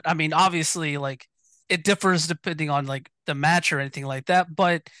express that. I mean, obviously, like it differs depending on like the match or anything like that,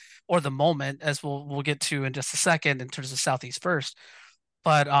 but or the moment, as we'll get to in just a second in terms of Southeast first.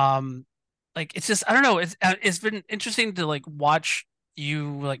 But like it's just I don't know. It's been interesting to like watch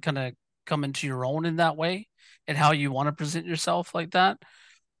you like kind of come into your own in that way and how you want to present yourself like that.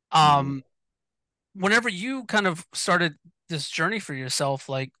 Mhm. Um, whenever you kind of started this journey for yourself,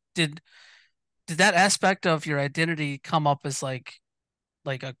 like did that aspect of your identity come up as like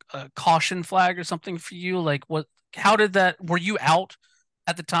a caution flag or something for you? Like what? How did that? Were you out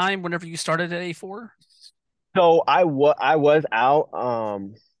at the time whenever you started at A4? So I was out.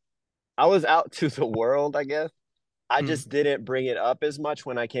 I was out to the world, I guess. I Hmm. just didn't bring it up as much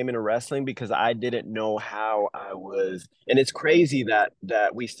when I came into wrestling because I didn't know how I was. And it's crazy that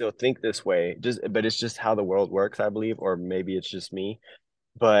we still think this way. But it's just how the world works, I believe, or maybe it's just me.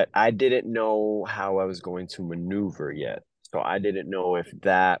 But I didn't know how I was going to maneuver yet. So I didn't know if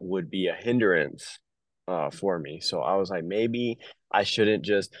that would be a hindrance for me. So I was like, maybe I shouldn't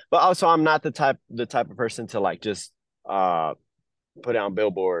just. But also, I'm not the type of person to like just uh put out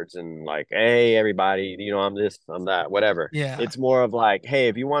billboards and like, hey, everybody, I'm this, I'm that, whatever. Yeah. It's more of like, hey,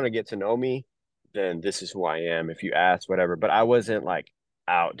 if you want to get to know me, then this is who I am. If you ask, whatever. But I wasn't like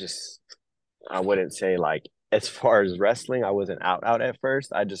out just, I wouldn't say like, as far as wrestling, I wasn't out at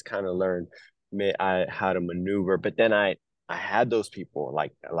first. I just kind of learned how to maneuver. But then I had those people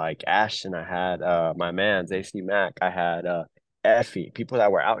like Ashton. I had my man AC Mac. I had Effie. People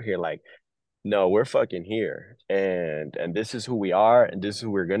that were out here like, no, we're fucking here, and this is who we are, and this is who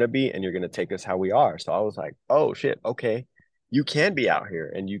we're gonna be, and you're gonna take us how we are. So I was like, oh shit, okay, you can be out here,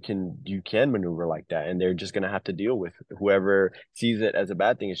 and you can maneuver like that, and they're just gonna have to deal with whoever sees it as a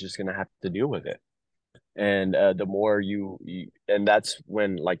bad thing is just gonna have to deal with it. And the more and that's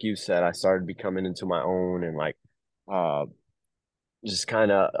when, like you said, I started becoming into my own, and like uh, just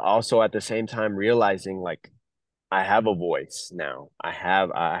kind of also at the same time realizing like I have a voice now. I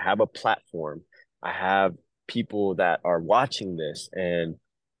have a platform. I have people that are watching this and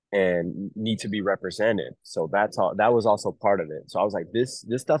need to be represented. So that's all that was also part of it. So I was like, this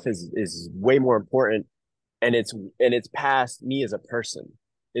stuff is way more important, and it's past me as a person.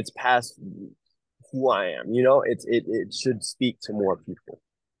 It's past who I am. It should speak to more people.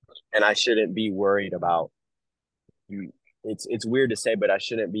 And I shouldn't be worried about you. It's weird to say, but I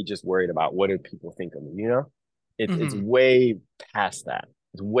shouldn't be just worried about what do people think of me. It's Hmm. way past that.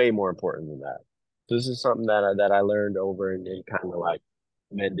 It's way more important than that. So this is something that I learned over and kind of like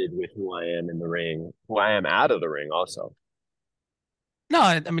mended with who I am in the ring, who I am out of the ring also. No,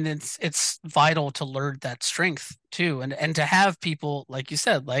 I mean it's vital to learn that strength too, and to have people like you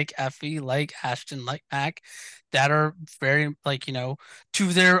said, like Effie, like Ashton, like Mac, that are very like to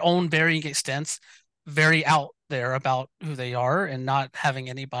their own varying extents, very out there about who they are, and not having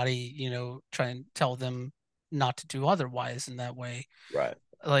anybody try and tell them not to do otherwise in that way. Right.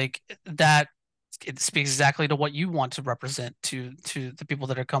 Like that, it speaks exactly to what you want to represent to the people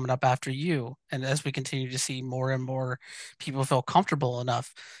that are coming up after you. And as we continue to see more and more people feel comfortable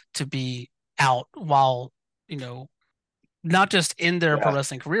enough to be out while you know not just in their pro Yeah.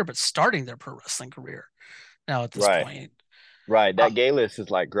 wrestling career but starting their pro wrestling career now at this Right. point. Right. uh, That gay list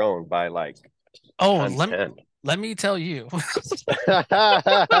is like grown by like oh times 10. let me tell you.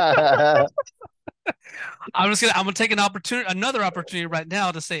 I'm gonna take another opportunity right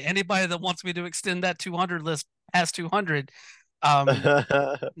now to say anybody that wants me to extend that 200 list past 200, um,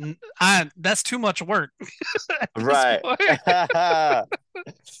 that's too much work at this Right. point.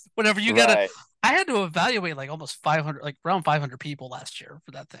 Whenever you gotta, Right. I had to evaluate like almost 500, like around 500 people last year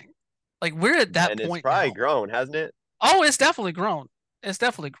for that thing. Like we're at that And it's point probably now. grown, hasn't it? Oh, it's definitely grown. It's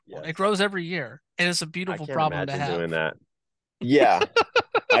definitely grown. It Yes. grows every year, and it's a I beautiful can't problem to imagine have. doing that. Yeah,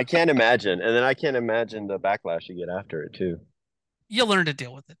 I can't imagine. And then I can't imagine the backlash you get after it too. You'll learn to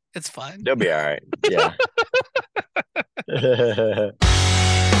deal with it. It's fine. They'll be all right. Yeah.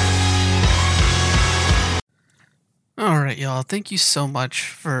 All right, y'all. Thank you so much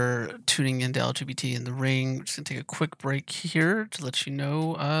for tuning into LGBT in the Ring. We're just gonna take a quick break here to let you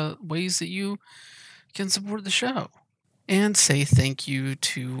know ways that you can support the show and say thank you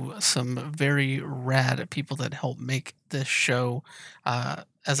to some very rad people that help make this show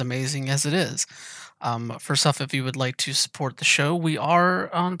as amazing as it is. First off, if you would like to support the show, we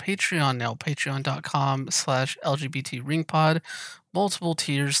are on Patreon now, patreon.com/LGBT ringpod. Multiple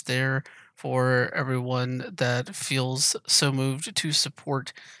tiers there for everyone that feels so moved to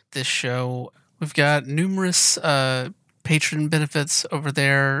support this show. We've got numerous patron benefits over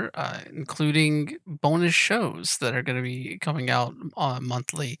there, including bonus shows that are going to be coming out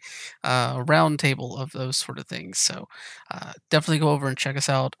monthly, roundtable of those sort of things. So definitely go over and check us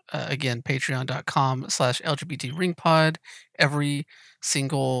out. Again, patreon.com/LGBT ringpod. Every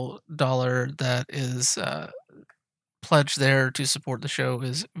single dollar that is pledged there to support the show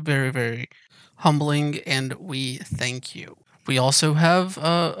is very, very humbling, and we thank you. We also have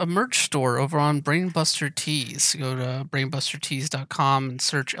a merch store over on Brainbuster Tees. Go to brainbustertees.com and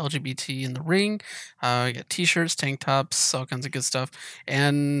search LGBT in the ring. You get t-shirts, tank tops, all kinds of good stuff.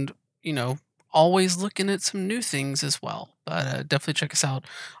 And, you know, always looking at some new things as well. But definitely check us out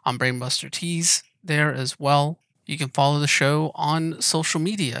on Brainbuster Tees there as well. You can follow the show on social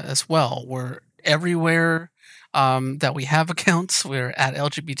media as well. We're everywhere that we have accounts. We're at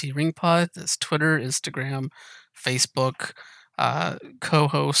LGBT Ring Pod. That's Twitter, Instagram, Facebook,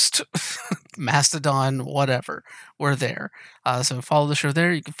 co-host, Mastodon, whatever. We're there. So follow the show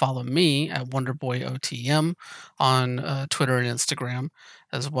there. You can follow me at WonderboyOTM on Twitter and Instagram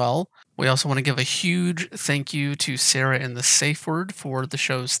as well. We also want to give a huge thank you to Sarah and the Safe Word for the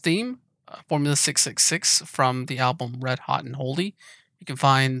show's theme, Formula 666 from the album Red Hot and Holy. You can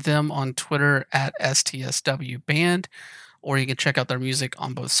find them on Twitter at STSW Band, or you can check out their music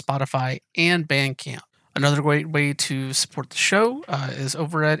on both Spotify and Bandcamp. Another great way to support the show is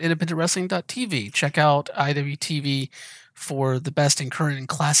over at independentwrestling.tv. Check out IWTV for the best in current and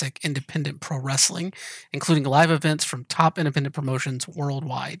classic independent pro wrestling, including live events from top independent promotions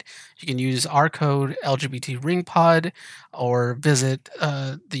worldwide. You can use our code LGBTRingPod or visit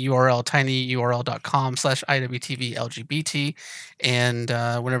the URL tinyurl.com/IWTVLGBT. And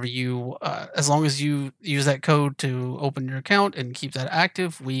whenever you, as long as you use that code to open your account and keep that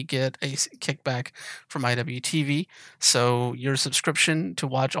active, we get a kickback from IWTV. So your subscription to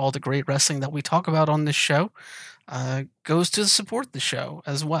watch all the great wrestling that we talk about on this show goes to support the show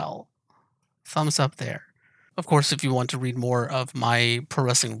as well. Thumbs up there. Of course, if you want to read more of my pro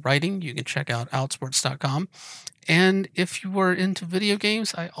wrestling writing, you can check out outsports.com. And if you are into video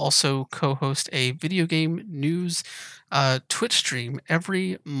games, I also co host a video game news Twitch stream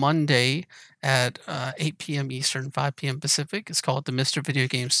every Monday at 8 p.m. Eastern, 5 p.m. Pacific. It's called the Mr. Video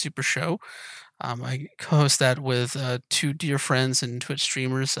Game Super Show. I co host that with two dear friends and Twitch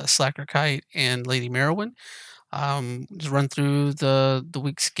streamers, Slacker Kite and Lady Merowin. Just run through the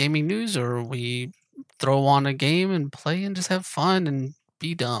week's gaming news, or we throw on a game and play and just have fun and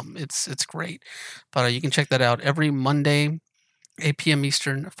be dumb. It's great. But you can check that out every Monday, 8 p.m.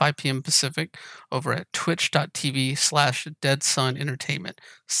 Eastern, 5 p.m. Pacific, over at twitch.tv/Dead Sun Entertainment.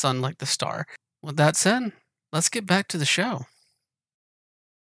 Sun like the star. With that said, let's get back to the show.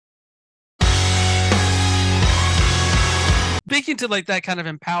 Speaking to like that kind of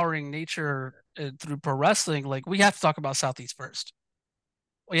empowering nature through pro wrestling, like we have to talk about Southeast first.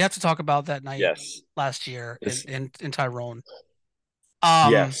 We have to talk about that night Yes. last year It's, in Tyrone.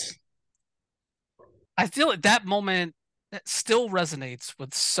 Um, yes. I feel like that moment that still resonates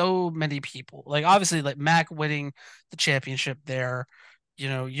with so many people. Like obviously, like Mac winning the championship there. You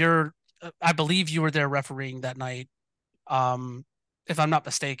know, I believe you were there refereeing that night. Um, if I'm not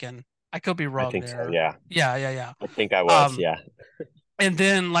mistaken, I could be I wrong think so. there. Yeah. Yeah, yeah, yeah. I think I was. Um, Yeah. and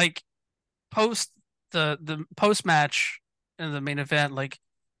then like post the post match in the main event, like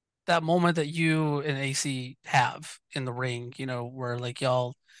that moment that you and AC have in the ring, you know, where like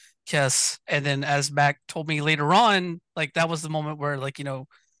y'all kiss, and then as Mac told me later on, like that was the moment where like you know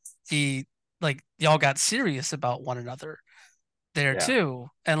he like y'all got serious about one another there Yeah. too.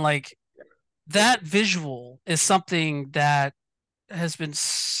 And like that visual is something that has been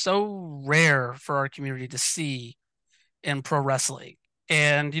so rare for our community to see in pro wrestling.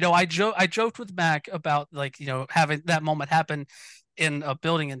 And I joked with Mac about like having that moment happen in a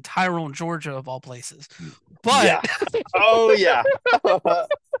building in Tyrone, Georgia, of all places. But Yeah. Oh yeah.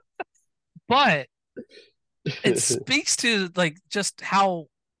 but it speaks to like just how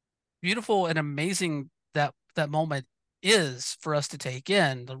beautiful and amazing that moment is for us to take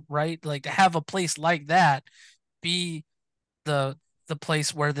in, right? Like to have a place like that be the the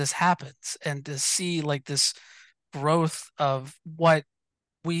place where this happens and to see like this growth of what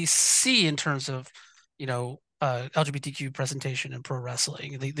we see in terms of LGBTQ presentation in pro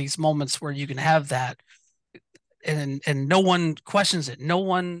wrestling. These moments where you can have that and no one questions it. No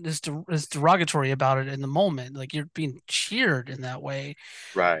one is derogatory about it in the moment. Like you're being cheered in that way.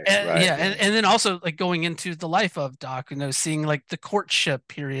 Right, And, right, yeah, and, right. and then also like going into the life of Doc, seeing like the courtship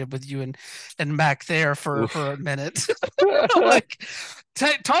period with you and Mac there for Oof. a minute. Like,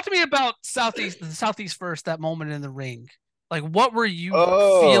 talk to me about the Southeast first, that moment in the ring. Like, what were you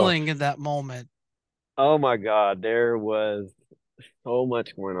Oh, feeling in that moment? oh my God. There was so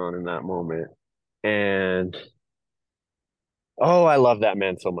much going on in that moment. And oh, I love that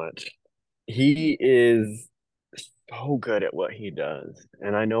man so much. He is so good at what he does.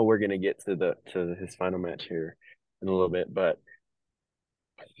 And I know we're gonna get to the to his final match here in a little bit, but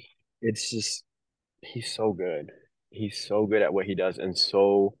it's just he's so good. He's so good at what he does and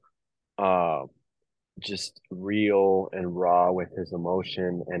so uh just real and raw with his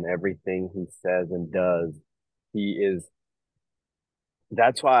emotion and everything he says and does. He is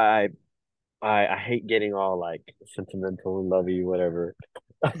that's why I hate getting all like sentimental and lovey, whatever.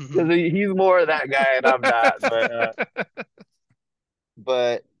 Mhm. Because he's more of that guy and I'm not.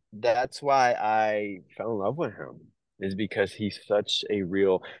 But that's why I fell in love with him is because he's such a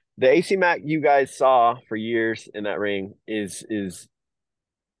real. The AC Mac you guys saw for years in that ring is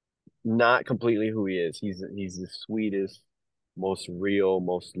not completely who he is. He's the sweetest, most real,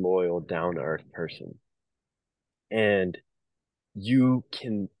 most loyal, down to earth person, and you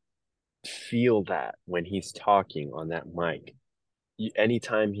can feel that when he's talking on that mic.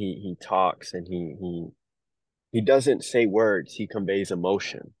 Anytime he talks and he doesn't say words, he conveys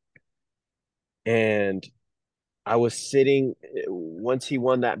emotion. And I was sitting once he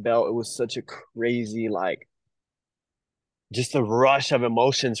won that belt, it was such a crazy like just a rush of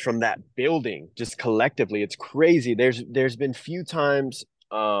emotions from that building, just collectively. It's crazy. There's been few times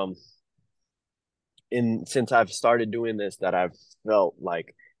in since I've started doing this that I've felt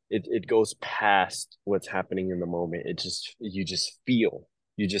like it goes past what's happening in the moment. It just you just feel,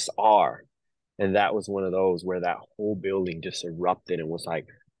 you just are. And that was one of those where that whole building just erupted and was like,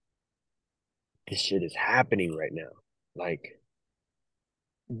 this shit is happening right now. Like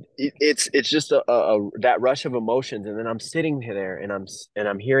it's just a that rush of emotions, and then I'm sitting there and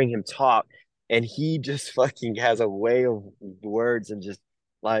I'm hearing him talk, and he just fucking has a way of words and just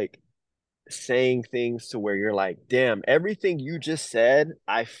like saying things to where you're like, damn, everything you just said,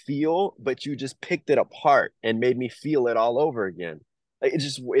 I feel, but you just picked it apart and made me feel it all over again. Like it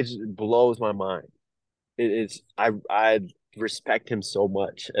just blows my mind. It's I respect him so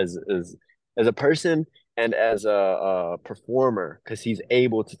much as a person and as a performer because he's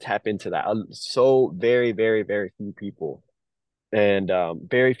able to tap into that. So very few people and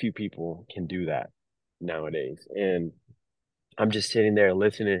very few people can do that nowadays. And I'm just sitting there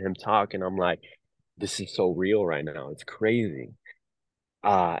listening to him talk, and I'm like, this is so real right now. It's crazy.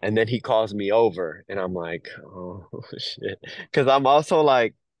 And then he calls me over, and I'm like, oh shit, because I'm also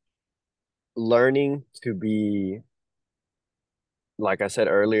like learning to be like I said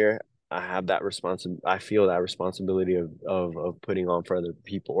earlier, I feel that responsibility of putting on for other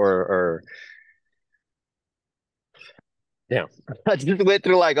people or damn. I just went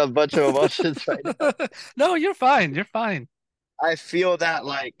through like a bunch of emotions right now. No, you're fine. You're fine. I feel that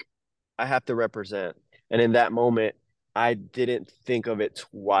like I have to represent. And in that moment, I didn't think of it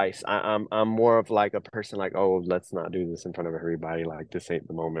twice. I'm more of like a person like, oh, let's not do this in front of everybody. Like this ain't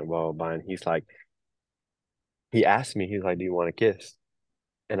the moment. Well, and he's like, he asked me, he's like, do you want to kiss?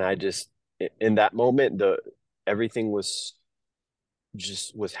 And I just in that moment, the everything was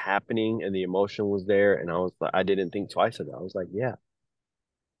happening and the emotion was there and I was like I didn't think twice of it. I was like, yeah,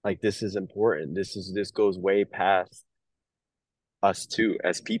 like this is important. This goes way past us too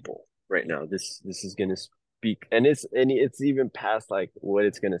as people right now. This is gonna speak and it's even past like what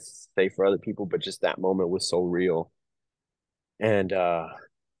it's gonna say for other people, but just that moment was so real. And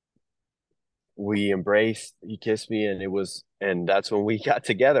we embraced, he kissed me, and that's when we got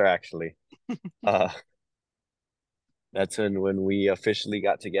together actually. Uh that's when we officially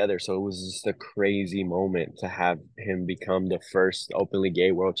got together. So it was just a crazy moment to have him become the first openly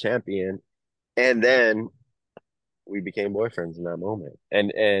gay world champion. And then we became boyfriends in that moment.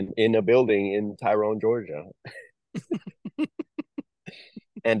 And in a building in Tyrone, Georgia.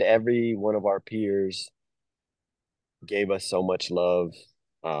 And every one of our peers gave us so much love,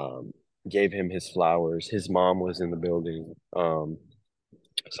 um, gave him his flowers. His mom was in the building.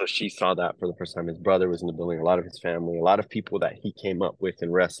 So she saw that for the first time. His brother was in the building, a lot of his family, a lot of people that he came up with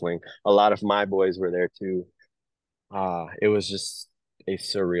in wrestling. A lot of my boys were there too. It was just a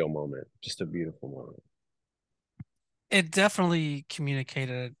surreal moment, just a beautiful moment. It definitely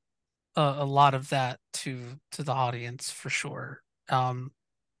communicated a lot of that to the audience for sure.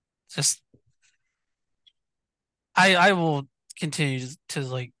 Just I will continue to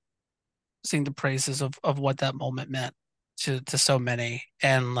like sing the praises of what that moment meant to so many,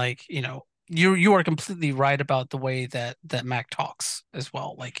 and like you are completely right about the way that Mac talks as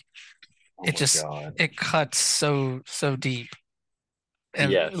well. Like Oh it my just God. it cuts so deep,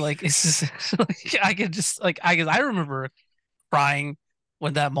 and Yes. like it's just like I could just like I remember crying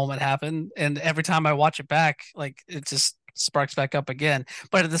when that moment happened, and every time I watch it back, like it just sparks back up again.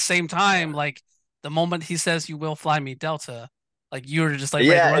 But at the same time, like the moment he says "You will fly me, Delta," like you're just like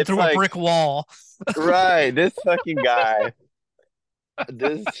ready to Yeah, run it's through a like, brick wall. right, this fucking guy.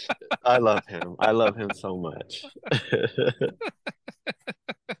 This I love him. I love him so much.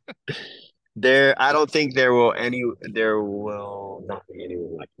 I don't think there will not be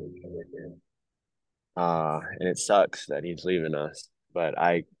anyone like him ever again. And it sucks that he's leaving us, but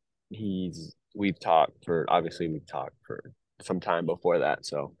we've talked for some time before that,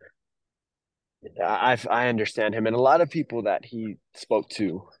 so I understand him, and a lot of people that he spoke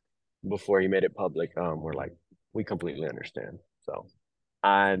to before he made it public, were like, we completely understand. So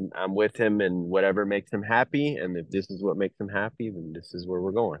I'm with him, and whatever makes him happy, and if this is what makes him happy, then this is where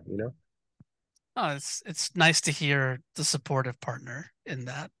we're going, you know? Oh, it's nice to hear the supportive partner in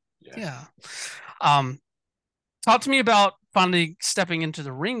that. Yeah. Yeah. Um, Talk to me about finally stepping into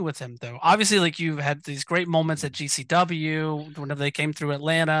the ring with him, though. Obviously, like you've had these great moments at GCW whenever they came through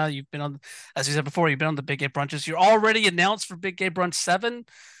Atlanta. You've been on, as you said before, you've been on the Big Gay Brunches. You're already announced for Big Gay Brunch 7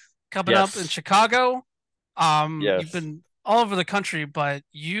 coming up in Yes. Chicago. You've Yes. been all over the country, but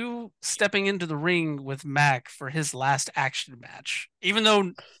you stepping into the ring with Mac for his last action match, even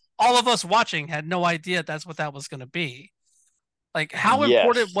though all of us watching had no idea that's what that was going to be. Like, how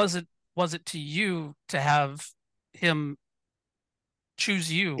important Yes. was it to you to have him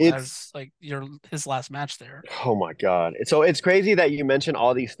choose you It's as like your his last match there? Oh my God. So it's crazy that you mentioned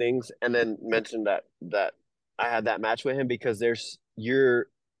all these things and then mentioned that I had that match with him, because you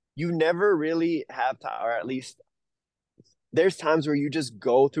never really have to, or at least there's times where you just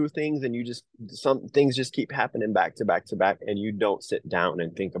go through things and some things just keep happening back to back to back, and you don't sit down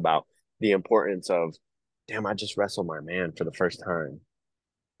and think about the importance of, damn, I just wrestled my man for the first time.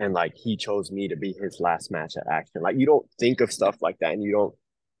 And like he chose me to be his last match at Action. Like you don't think of stuff like that, and you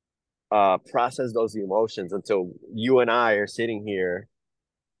don't process those emotions until you and I are sitting here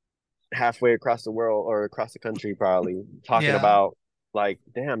halfway across the world, or across the country probably, talking Yeah. about, like,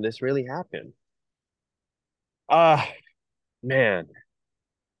 damn, this really happened. Ah, man,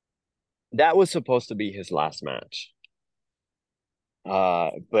 that was supposed to be his last match.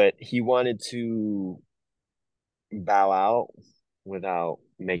 But he wanted to bow out without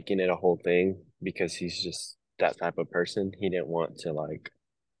making it a whole thing, because he's just that type of person. He didn't want to like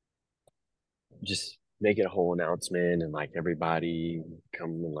just make it a whole announcement and like everybody come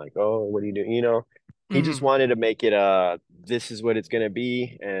and like, oh, what are you doing? He just Hmm. wanted to make it this is what it's gonna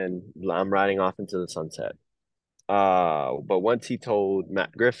be, and I'm riding off into the sunset. But once he told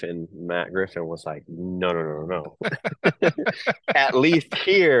Matt Griffin was like, no, no, no, no, no. At least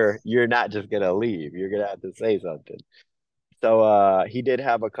here, you're not just gonna leave. You're gonna have to say something. So he did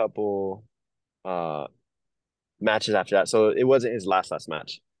have a couple uh matches after that. So it wasn't his last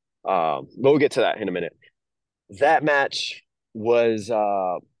match. But we'll get to that in a minute. That match was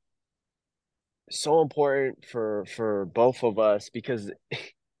so important for both of us, because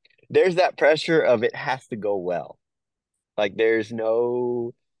there's that pressure of it has to go well. Like there's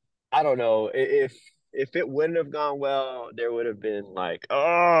no, I don't know, if it wouldn't have gone well, there would have been like,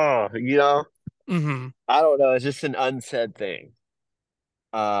 oh, Hmm. I don't know, it's just an unsaid thing.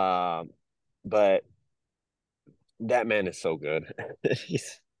 Um, but that man is so good.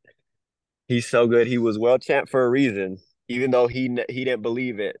 he's he's so good. He was world champ for a reason. even though he didn't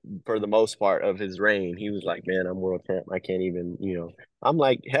believe it for the most part of his reign. He was like, "Man, I'm world champ. I can't even, you know." I'm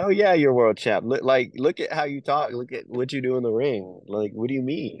like, "Hell yeah, you're world champ. Look at how you talk. Look at what you do in the ring. Like, what do you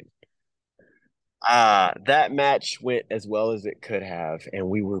mean?" That match went as well as it could have, and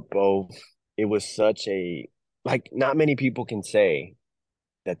we were both. It was such a like not many people can say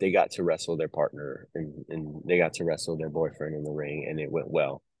that they got to wrestle their partner and they got to wrestle their boyfriend in the ring, and it went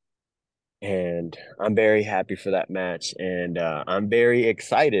well. And I'm very happy for that match, and I'm very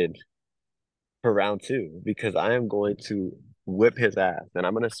excited for round two because I am going to whip his ass and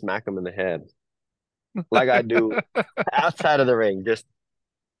I'm going to smack him in the head like I do outside of the ring. Just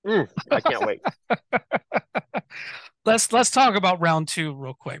I can't wait. Let's talk about round two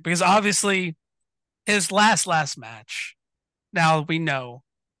real quick because obviously his last match. Now we know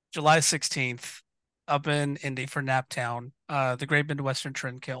July 16th up in Indy for Naptown, the Great Midwestern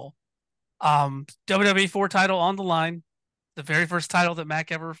Trend Kill. WWE 4 title on the line, the very first title that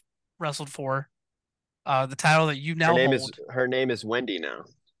Mac ever wrestled for, the title that you now hold. Her name is Wendy now.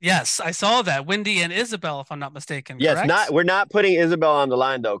 Yes, I saw that. Wendy and Isabel, if I'm not mistaken, Yes, not correct? we're not putting Isabel on the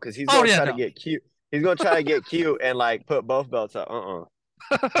line though because he's Oh going to yeah, try to no. get cute. He's going to try to get cute and like put both belts up.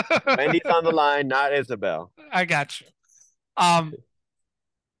 Wendy's on the line, not Isabel. I got you. Um,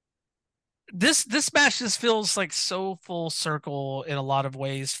 this match just feels like so full circle in a lot of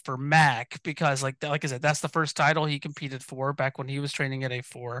ways for Mac because like I said, that's the first title he competed for back when he was training at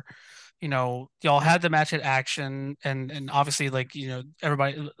A4. You know, y'all had the match at Action, and obviously like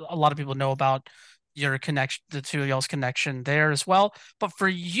everybody, a lot of people know about your connection, the two of y'all's connection there as well. But for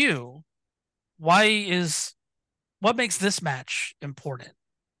you, why is what makes this match important?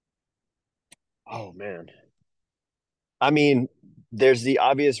 Oh man. I mean, there's the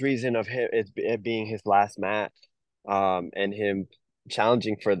obvious reason of it being his last match, and him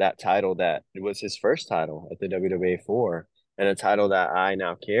challenging for that title that it was his first title at the WWE 4, and a title that I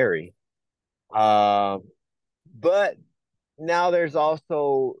now carry. But now there's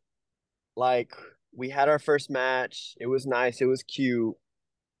also like we had our first match. It was nice. It was cute.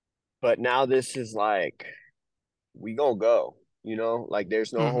 But now this is like we gonna go. You know, like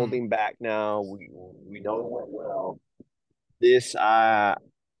there's no Mm-hmm. holding back now. We know it went well. This I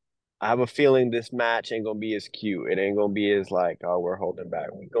have a feeling this match ain't gonna be as cute. It ain't gonna be as like, oh, we're holding back.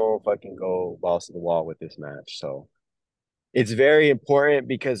 We gonna fucking go balls to the wall with this match. So it's very important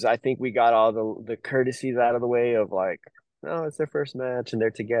because I think we got all the courtesies out of the way of like, no, it's their first match and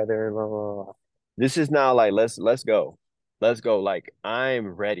they're together and blah, blah, blah. This is now like let's go. Let's go. Like I'm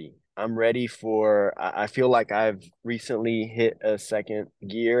ready. I'm ready for I feel like I've recently hit a second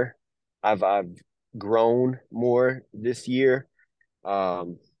gear. I've grown more this year.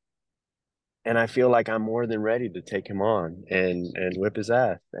 Um and I feel like I'm more than ready to take him on and whip his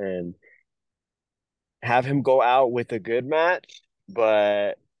ass and have him go out with a good match,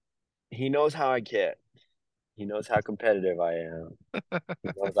 but he knows how I get. He knows how competitive I am. He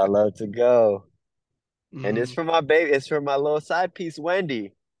knows I love to go. And it's Mm-hmm. for my baby. It's for my little side piece,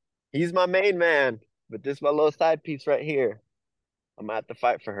 Wendy. He's my main man, but this is my little side piece right here. I'm gonna have to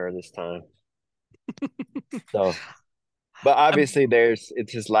fight for her this time. So, but I'm, obviously,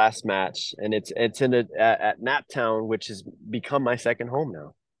 it's his last match, and it's in at Naptown, which has become my second home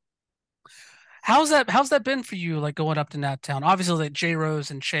now. how's that been for you, like going up to Nat Town? Obviously, like J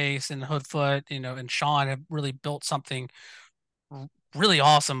Rose and Chase and Hoodfoot, and Sean have really built something really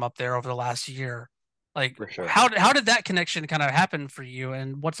awesome up there over the last year. Like, For sure. how did that connection kind of happen for you,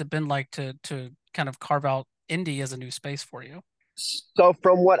 and what's it been like to kind of carve out indie as a new space for you? So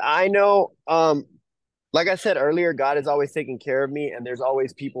from what I know, like I said earlier, God is always taking care of me, and there's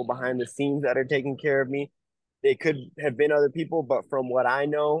always people behind the scenes that are taking care of me. They could have been other people, but from what I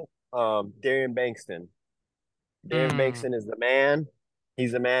know, Darian Bankston. Darian Mm. Bankston is the man.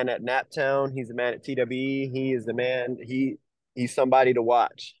 He's the man at Naptown. He's the man at TWE. He is the man. He's somebody to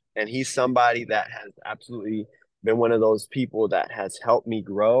watch, and he's somebody that has absolutely been one of those people that has helped me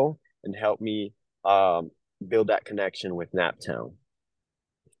grow and helped me build that connection with Naptown.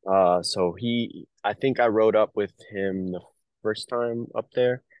 So I think I rode up with him the first time up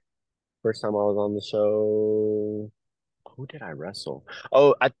there. First time I was on the show. Who did I wrestle?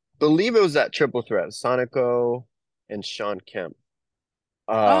 Oh, I believe it was that triple threat, Sonico and Sean Kemp.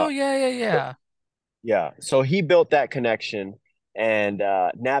 Oh Uh, yeah, yeah, yeah. yeah. So he built that connection, and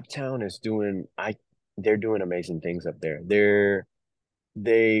Naptown is doing. They're doing amazing things up there.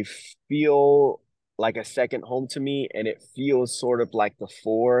 They feel like a second home to me, and it feels sort of like the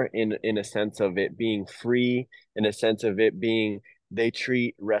four in a sense of it being free, in a sense of it being they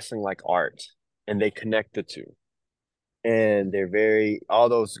treat wrestling like art, and they connect the two. And they're very all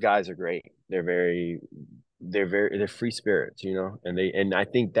those guys are great. They're very they're free spirits, and I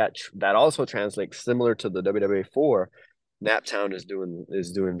think that also translates similar to the WWA 4. Naptown is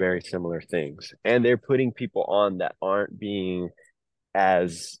doing very similar things, and they're putting people on that aren't being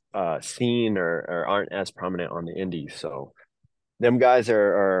as seen or aren't as prominent on the indies. So them guys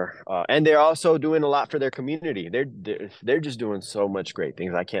and they're also doing a lot for their community. They're just doing so much great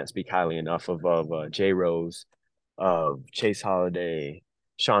things. I can't speak highly enough of J Rose, of Chase Holiday,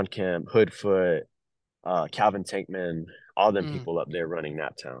 Sean Kemp, Hoodfoot, Calvin Tankman, all them Mm. people up there running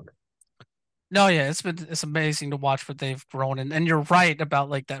Naptown. No, yeah, it's amazing to watch what they've grown, and you're right about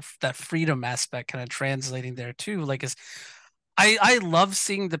like that freedom aspect kind of translating there too. Like, is I love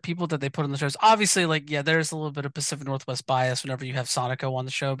seeing the people that they put on the shows. Obviously, like yeah, there's a little bit of Pacific Northwest bias whenever you have Sonico on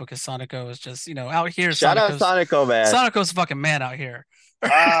the show because Sonico is just out here. Shout out Sonico, man. Sonico's a fucking man out here.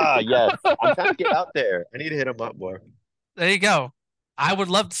 Ah, yes. I'm trying to get out there. I need to hit him up more. There you go. I would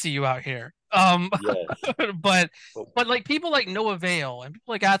love to see you out here. Yes. but Oh, but like people like Noah Vale and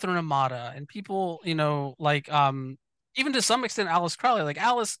people like Catherine Amata and people, like even to some extent Alice Crowley. Like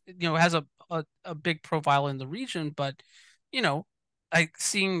Alice, has a big profile in the region, but you know, like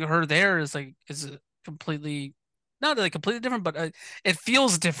seeing her there is a completely not like completely different, but it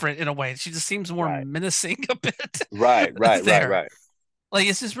feels different in a way. She just seems more right. menacing a bit Right, right, right, there. right. Like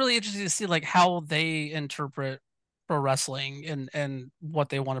it's just really interesting to see like how they interpret pro wrestling and what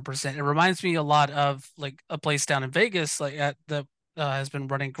they want to present. It reminds me a lot of like a place down in Vegas, like at the has been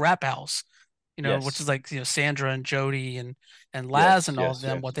running Grap House, which Yes. is like Sandra and Jody and Laz Yes, and all of yes,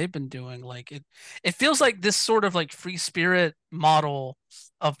 them, what yes. they've been doing. Like it feels like this sort of like free spirit model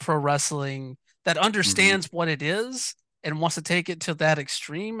of pro wrestling that Hmm. understands what it is and wants to take it to that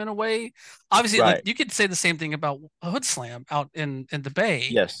extreme in a way. Obviously, like Right. you could say the same thing about Hood Slam out in the Bay.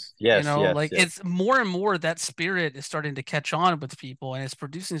 Yes, yes, yes, Like yes. it's more and more that spirit is starting to catch on with people and it's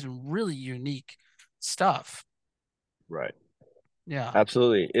producing some really unique stuff. Right. Yeah.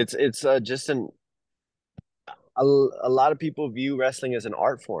 Absolutely. It's just a lot of people view wrestling as an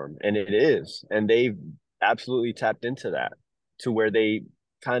art form, and it is, and they've absolutely tapped into that to where they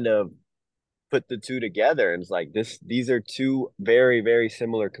kind of put the two together, and it's like these are two very, very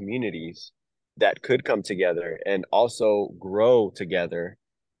similar communities that could come together and also grow together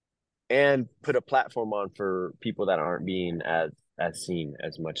and put a platform on for people that aren't being as seen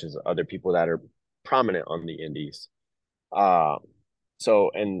as much as other people that are prominent on the indies. Uh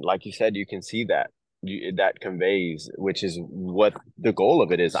and like you said, you can see that conveys, which is what the goal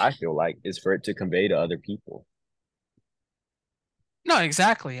of it is. I feel like is for it to convey to other people. No,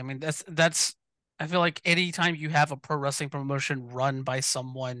 exactly. I mean, that's I feel like anytime you have a pro wrestling promotion run by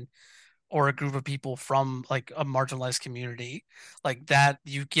someone or a group of people from like a marginalized community like that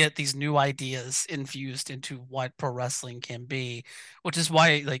you get these new ideas infused into what pro wrestling can be, which is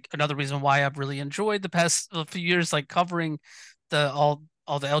why like another reason why I've really enjoyed the past few years like covering the all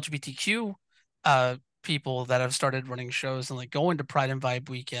the LGBTQ people that have started running shows and like going to Pride and Vibe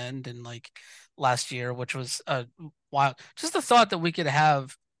weekend and like last year, which was wild. Just the thought that we could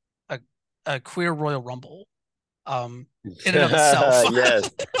have a a queer Royal Rumble in and of itself. Yes,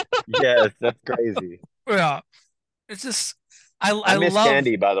 yes, that's crazy. Yeah, it's just I I miss love.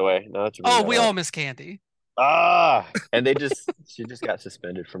 Candy, by the way. Not to bring Oh, that we up. all miss Candy. And she just got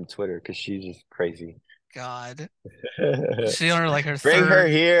suspended from Twitter because she's just crazy. God, she on like her Bring her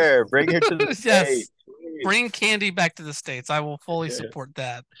third. here. Bring her to the state, Yes, please. bring Candy back to the States. I will fully support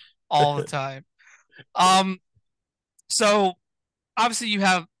that all the time. Um, so obviously you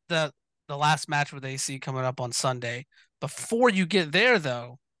have the last match with AC coming up on Sunday. Before you get there,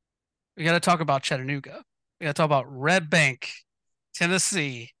 though, we got to talk about Chattanooga. We got to talk about Red Bank,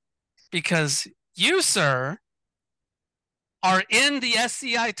 Tennessee, because you, sir, are in the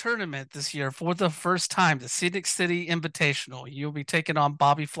SCI tournament this year for the first time, the Scenic City Invitational. You'll be taking on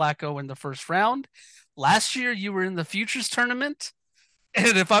Bobby Flacco in the first round. Last year, you were in the Futures tournament.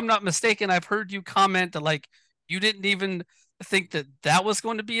 And if I'm not mistaken, I've heard you comment that, like, you didn't even think that that was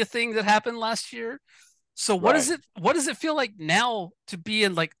going to be a thing that happened last year. So Right. what does it feel like now to be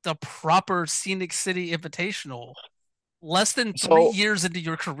in like the proper Scenic City Invitational less than three So years into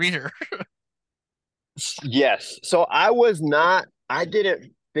your career? yes. I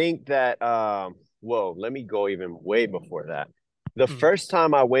didn't think that whoa, let me go even way before that. The Hmm. first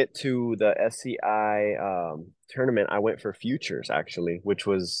time I went to the SCI tournament, I went for Futures actually, which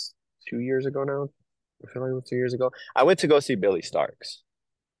was 2 years ago now. I feel like it was 2 years ago. I went to go see Billy Starks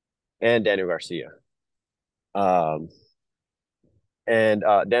and Daniel Garcia. Um and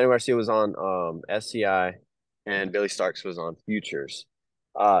Daniel Garcia was on SCI and Billy Starks was on Futures.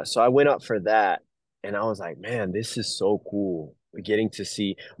 So I went up for that and I was like, man, this is so cool. getting to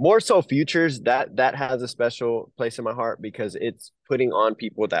see more so futures, that has a special place in my heart because it's putting on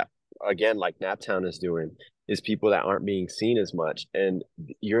people that, again, like Naptown is doing, is people that aren't being seen as much. And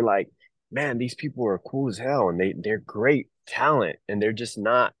you're like, man, these people are cool as hell and they're great talent and they're just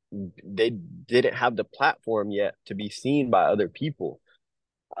not, they didn't have the platform yet to be seen by other people.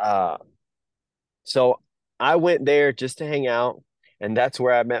 uh so I went there just to hang out, and that's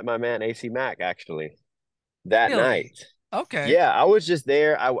where I met my man AC Mack actually that Really? night. Okay. Yeah, I was just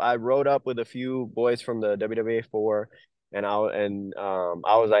there. I rode up with a few boys from the WWA 4, and I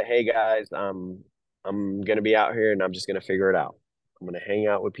was like, "Hey guys, I'm gonna be out here, and I'm just gonna figure it out. I'm gonna hang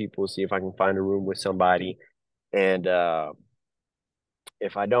out with people, see if I can find a room with somebody, and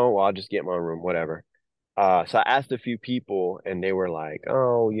if I don't, well, I'll just get my room, whatever." So I asked a few people, and they were like,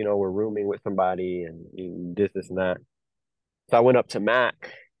 "Oh, we're rooming with somebody, and this, and that." So I went up to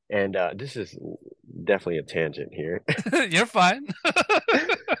Mac, and this is definitely a tangent here. You're fine.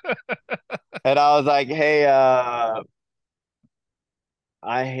 And I was like, "Hey, I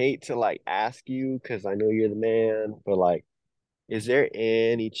hate to like ask you because I know you're the man, but like, is there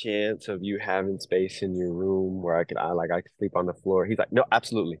any chance of you having space in your room where I could sleep on the floor?" He's like, "No,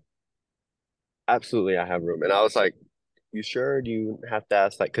 absolutely, absolutely, I have room." And I was like, "You sure? Do you have to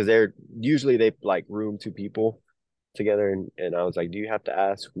ask like because they like room two people together?" And I was like, "Do you have to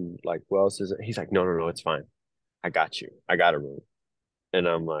ask who else is it?" He's like, "No, no, no, it's fine. I got you. I got a room." And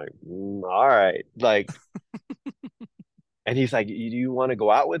I'm like, all right, like. And he's like, "You want to go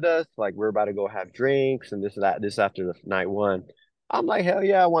out with us? Like, we're about to go have drinks and this and that. This after the night one." I'm like, "Hell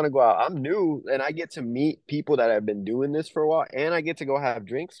yeah, I want to go out. I'm new and I get to meet people that have been doing this for a while and I get to go have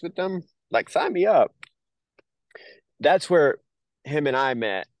drinks with them. Like, sign me up." That's where him and I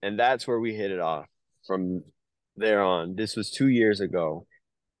met, and that's where we hit it off from there on. This was 2 years ago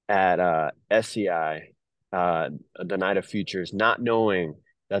at SCI, the Night of Futures, not knowing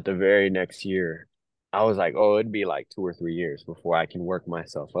that the very next year, I was like, oh, it'd be like 2 or 3 years before I can work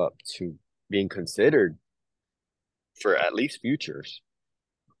myself up to being considered for at least Futures.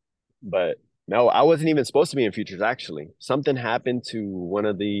 But no, I wasn't even supposed to be in Futures actually. Something happened to one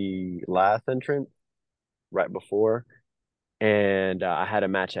of the last entrants right before, and I had a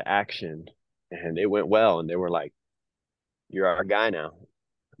match of action, and it went well, and they were like, "You're our guy now."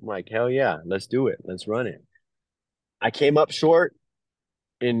 I'm like, "Hell yeah, let's do it. Let's run it." I came up short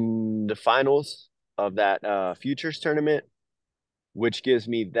in the finals of that futures tournament, which gives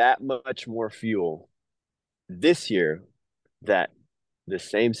me that much more fuel this year that the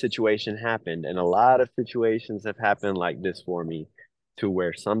same situation happened. And a lot of situations have happened like this for me, to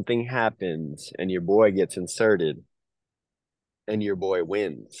where something happens and your boy gets inserted and your boy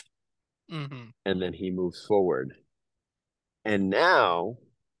wins. Hmm. And then he moves forward. And now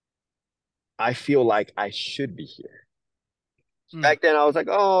I feel like I should be here. Mm. Back then, I was like,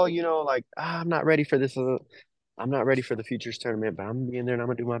 oh, I'm not ready for this. I'm not ready for the futures tournament, but I'm gonna be in there and I'm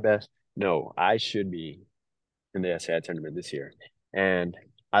gonna do my best. No, I should be in the SAI tournament this year. And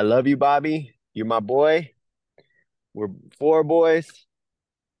I love you, Bobby. You're my boy. We're four boys.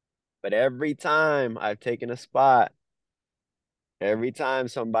 But every time I've taken a spot, every time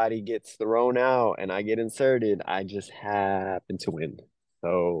somebody gets thrown out and I get inserted, I just happen to win.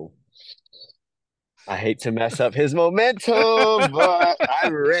 So I hate to mess up his momentum, but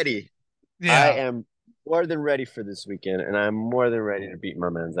I'm ready. I Yeah, am more than ready for this weekend, and I'm more than ready to beat my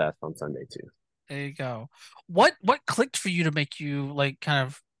man's ass on Sunday too. there you go. What clicked for you to make you like kind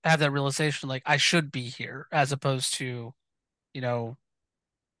of have that realization like I should be here as opposed to, you know,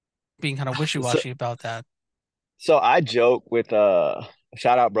 being kind of So, wishy-washy about that? so I joke with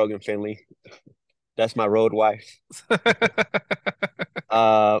shout out Brogan Finley. That's my road wife.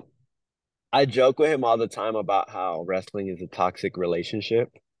 Uh, I joke with him all the time about how wrestling is a toxic relationship,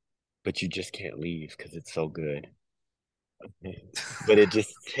 but you just can't leave because it's so good. But it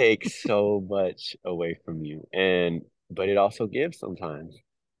just takes so much away from you, and but it also gives sometimes.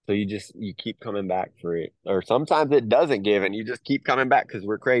 So you keep coming back for it, or sometimes it doesn't give, and you just keep coming back because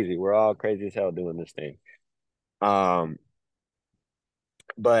we're crazy. We're all crazy as hell doing this thing. Um,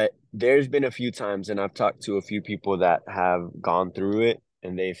 but there's been a few times, and I've talked to a few people that have gone through it,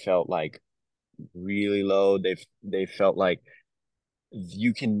 and they felt like really low. They felt like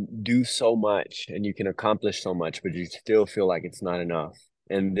you can do so much and you can accomplish so much, but you still feel like it's not enough.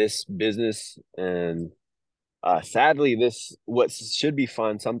 And this business and sadly, this what should be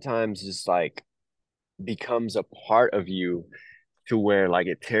fun sometimes just like becomes a part of you, to where like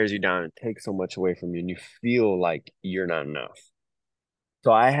it tears you down and takes so much away from you, and you feel like you're not enough.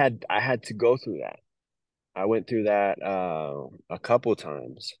 So I had to go through that. I went through that a couple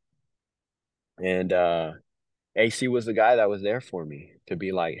times, and AC was the guy that was there for me to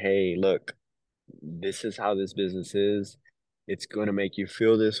be like, hey, look, this is how this business is. It's going to make you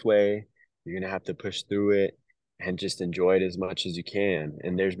feel this way. You're going to have to push through it and just enjoy it as much as you can.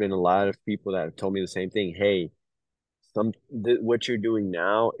 And there's been a lot of people that have told me the same thing. Hey, what you're doing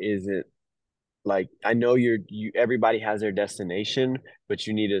now isn't like, I know everybody has their destination, but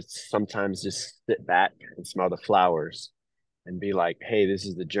you need to sometimes just sit back and smell the flowers and be like, hey, this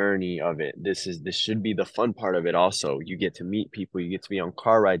is the journey of it. This should be the fun part of it also. You get to meet people, you get to be on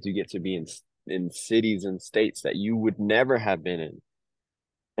car rides, you get to be in cities and states that you would never have been in.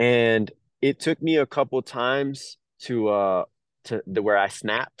 And it took me a couple times to the where I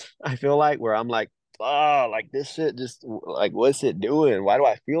snapped, I feel like, where I'm like, oh, like this shit just like what's it doing? Why do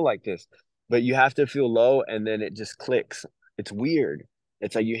I feel like this? But you have to feel low and then it just clicks. It's weird.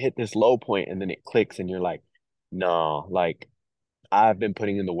 It's like you hit this low point and then it clicks and you're like, no, like I've been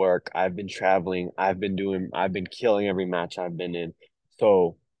putting in the work. I've been traveling. I've been killing every match I've been in.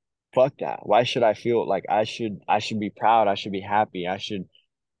 So fuck that. Why should I feel like I should be proud. I should be happy.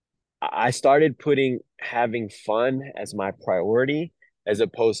 I started putting having fun as my priority as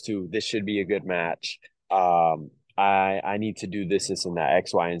opposed to this should be a good match. I need to do this and that,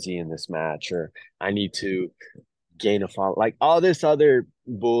 X, Y, and Z in this match, or I need to gain a follow, like all this other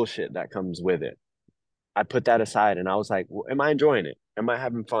bullshit that comes with it. I put that aside and I was like, well, am I enjoying it? Am I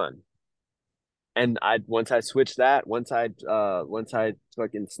having fun? And I once I switched that, once I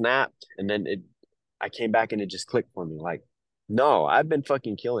fucking snapped and then I came back and it just clicked for me. Like, no, I've been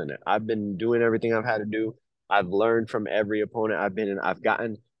fucking killing it. I've been doing everything I've had to do. I've learned from every opponent I've been in. I've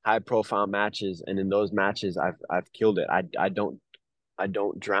gotten high profile matches, and in those matches I've killed it. I don't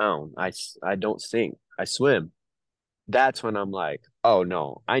drown. I don't sink. I swim. That's when I'm like, oh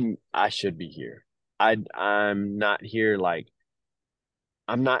no, I should be here. I'm not here like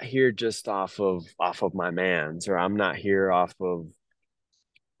I'm not here just off of my man's, or I'm not here off of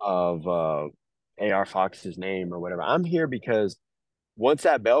AR Fox's name or whatever. I'm here because once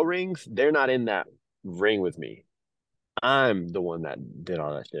that bell rings, they're not in that ring with me. I'm the one that did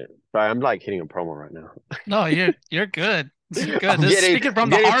all that shit. Sorry, I'm like hitting a promo right now. No, you're good. You're good. I'm This is getting speaking I'm from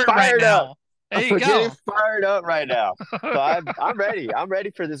the getting heart right fired up. now. There you I'm getting go. fired up right now. So I'm ready. I'm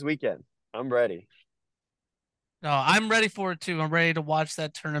ready for this weekend. I'm ready. No, I'm ready for it too. I'm ready to watch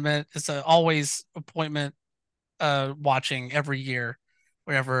that tournament. It's a always appointment watching every year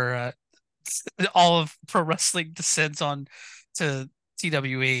whenever all of pro wrestling descends on to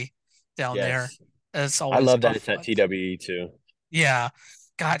TWE down there. Yes. It's I always love a that it's at fun. TWE too. Yeah.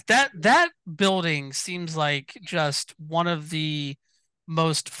 God, that building seems like just one of the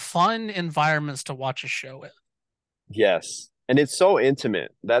most fun environments to watch a show in. Yes. And it's so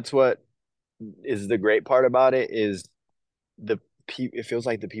intimate. That's what is the great part about it is it feels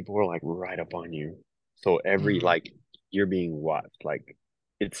like the people are like right up on you. So every Mhm. like you're being watched. Like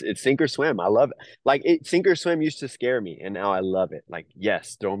it's sink or swim. I love it. Like sink or swim used to scare me, and now I love it. Like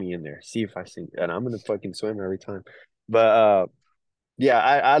yes, throw me in there. See if I sink, and I'm gonna fucking swim every time. But yeah,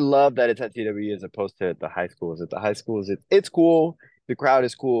 I love that it's at TWE as opposed to the high schools. At the high schools, it's cool. The crowd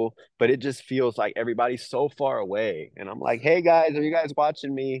is cool, but it just feels like everybody's so far away. And I'm like, hey guys, are you guys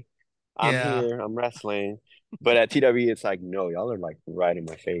watching me? I'm Yeah. here. I'm wrestling. But at TWE, it's like, no, y'all are like right in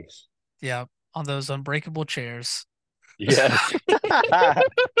my face. Yeah. On those unbreakable chairs. Yes.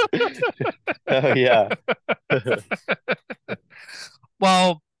 Oh yeah.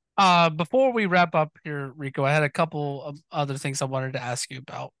 Well, before we wrap up here, Rico, I had a couple of other things I wanted to ask you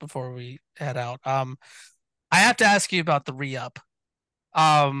about before we head out. I have to ask you about the re-up.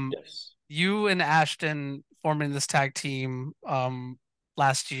 Um, Yes. you and Ashton forming this tag team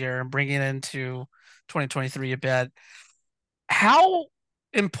last year and bringing it into 2023 a bit. How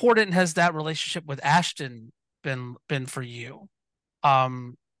important has that relationship with Ashton been for you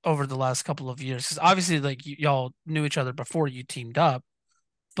over the last couple of years? Because obviously, like y'all knew each other before you teamed up,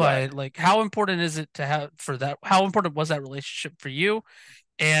 Right. but like, how important is it to have for that? How important was that relationship for you,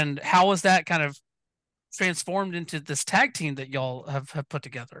 and how was that kind of transformed into this tag team that y'all have put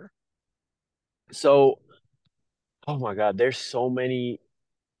together? So, oh my God, there's so many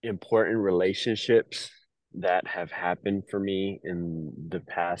important relationships that have happened for me in the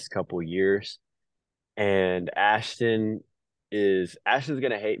past couple years. And Ashton's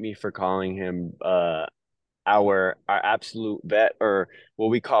gonna hate me for calling him our absolute vet, or what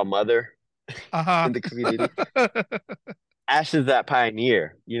we call mother Uh in the community. huh. Ashton's that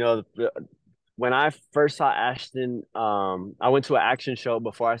pioneer. When I first saw Ashton, I went to an action show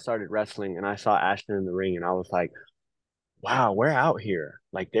before I started wrestling, and I saw Ashton in the ring, and I was like, "Wow, we're out here.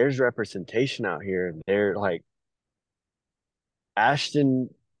 Like, there's representation out here. They're like Ashton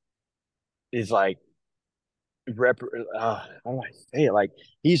is like how do I say it? Like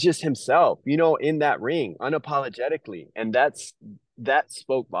he's just himself, in that ring, unapologetically, and that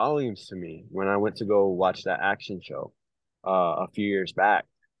spoke volumes to me when I went to go watch that action show a few years back.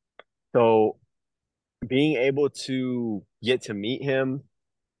 So being able to get to meet him,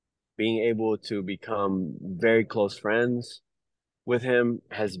 being able to become very close friends with him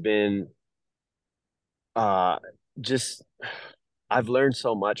has been uh just I've learned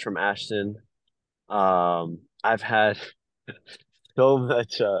so much from Ashton. I've had so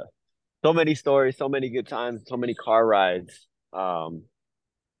much so many stories, so many good times, so many car rides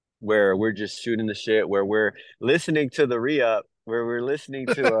where we're just shooting the shit, where we're listening to the re-up, where we're listening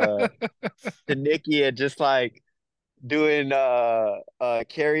to Nikki and just like doing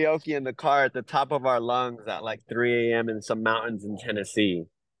karaoke in the car at the top of our lungs at like 3 a.m. in some mountains in Tennessee.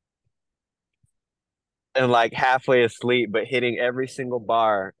 And like halfway asleep, but hitting every single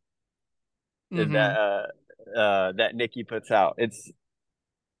bar Mm-hmm. that Nikki puts out.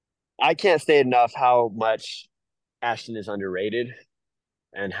 I can't say enough how much Ashton is underrated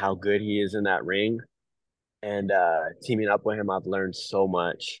and how good he is in that ring. And teaming up with him, I've learned so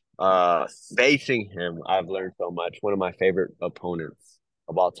much. Facing him, I've learned so much. One of my favorite opponents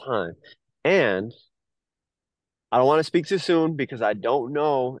of all time. And I don't want to speak too soon because I don't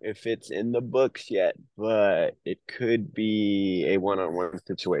know if it's in the books yet, but it could be a one-on-one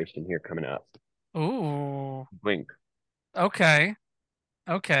situation here coming up. Ooh. Wink. Okay.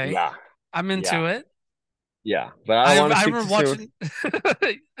 Okay. Yeah, I'm into yeah, it. yeah. But I don't want to I speak remember too soon.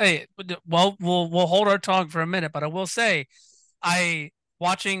 watching. Hey, well, we'll hold our tongue for a minute, but I will say, I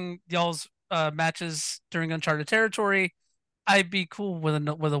watching y'all's matches during Uncharted territory. I'd be cool with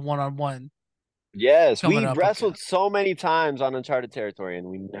a one on one Yes, coming we've up with you. wrestled so many times on Uncharted territory, and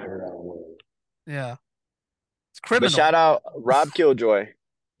we never got a win. Yeah, it's But criminal. shout out Rob Killjoy.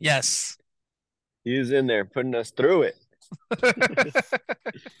 Yes. He was in there putting us through it.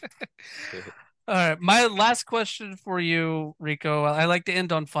 All right, my last question for you, Rico. I like to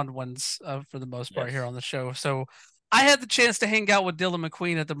end on fun ones for the most part here Yes. on the show. So, I had the chance to hang out with Dylan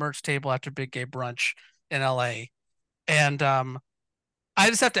McQueen at the merch table after Big Gay Brunch in LA, and I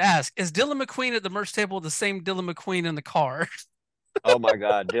just have to ask: is Dylan McQueen at the merch table the same Dylan McQueen in the car? Oh my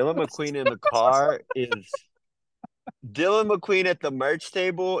God. Dylan McQueen at the merch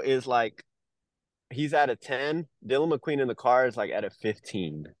table is like he's at a 10. Dylan McQueen in the car is like at a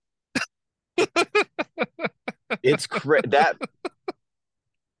 15. It's that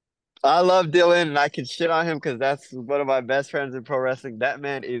I love Dylan and I can shit on him because that's one of my best friends in pro wrestling. That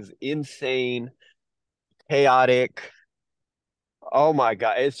man is insane, chaotic. Oh my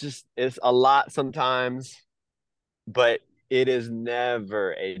God. It's a lot sometimes, but it is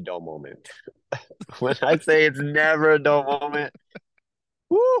never a dull moment. When I say it's never a dull moment,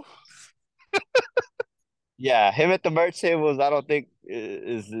 woo, yeah, him at the merch tables, I don't think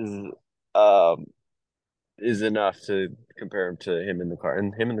um is enough to compare him to him in the car.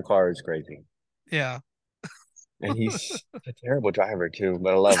 And him in the car is crazy. Yeah, And he's a terrible driver too,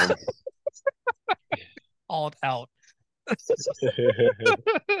 but I love him. all out.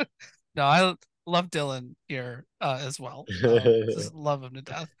 No, I love Dylan here as well. Just love him to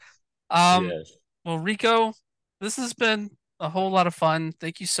death. Um, Yes. well, Rico, this has been a whole lot of fun.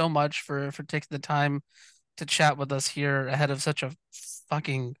 Thank you so much for taking the time to chat with us here ahead of such a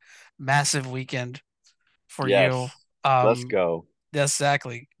fucking massive weekend for you. Yes. Let's Um, go. yes,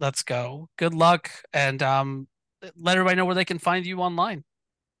 exactly. Let's go. Good luck, and let everybody know where they can find you online.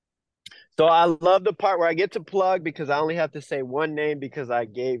 So I love the part where I get to plug because I only have to say one name because I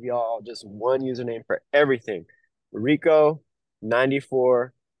gave y'all just one username for everything. Rico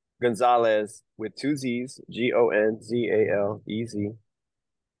 94 Gonzalez with two Z's, Gonzalez,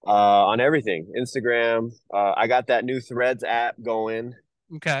 on everything. Instagram. I got that new Threads app going.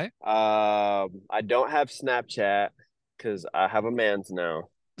 Okay. I don't have Snapchat because I have a man's now.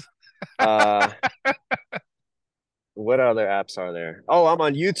 Uh, what other apps are there? Oh, I'm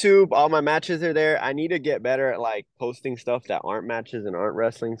on YouTube. All my matches are there. I need to get better at like posting stuff that aren't matches and aren't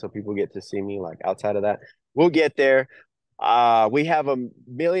wrestling so people get to see me like outside of that. We'll get there. We have a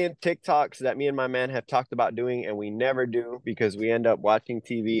million TikToks that me and my man have talked about doing, and we never do because we end up watching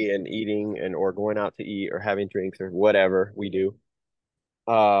TV and eating and or going out to eat or having drinks or whatever we do.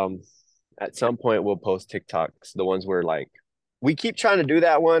 Um, at some point we'll post TikToks, the ones where like we keep trying to do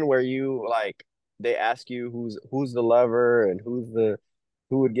that one where you like they ask you who's the lover and who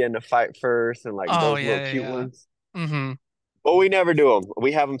would get in a fight first and like Oh those little yeah, cute yeah, ones. yeah. Mm-hmm. But we never do them.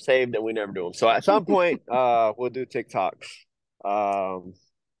 We have them saved and we never do them. So at some point, we'll do TikToks. Um,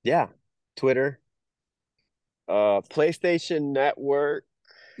 yeah, Twitter, PlayStation Network.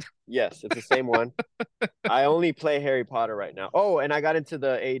 Yes, it's the same one. I only play Harry Potter right now. Oh, and I got into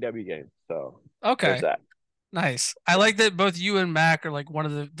the AEW game, so there's Okay. that. Nice. I Yeah. like that both you and Mac are like one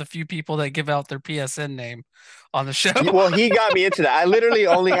of the few people that give out their PSN name on the show. Well, he got me into that. I literally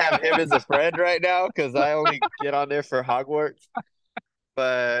only have him as a friend right now because I only get on there for Hogwarts.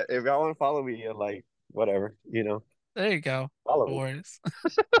 But if y'all want to follow me, like whatever, There you go. follow No me. worries.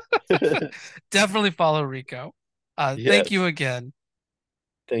 Definitely follow Rico. Thank you Yes, again.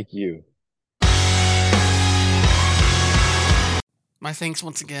 thank you. My thanks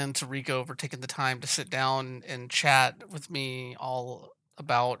once again to Rico for taking the time to sit down and chat with me all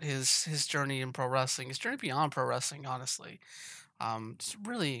about his journey in pro wrestling, his journey beyond pro wrestling, honestly. Just a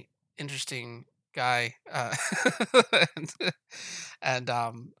really interesting guy, and,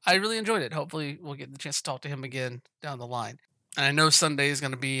 I really enjoyed it. Hopefully, we'll get the chance to talk to him again down the line. And I know Sunday is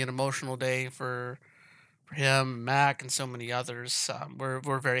going to be an emotional day for him, Mac, and so many others.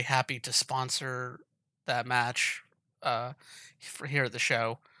 We're very happy to sponsor that match uh, for here at the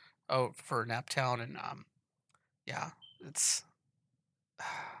show. Oh, for Naptown, and yeah, it's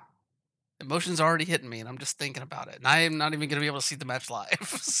emotions already hitting me, and I'm just thinking about it, and I am not even going to be able to see the match live.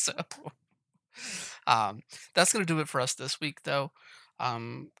 So um, that's going to do it for us this week, though.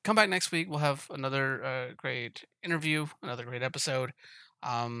 Come back next week. We'll have another great interview, another great episode.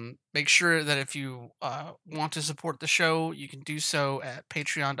 Make sure that if you want to support the show, you can do so at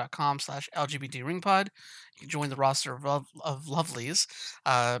patreon.com/LGBT ringpod. You can join the roster of lovelies,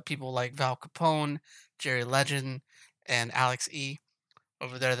 people like Val Capone, Jerry Legend, and Alex E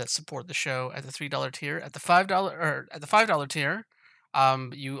over there that support the show at the $3 tier. At the $5 tier,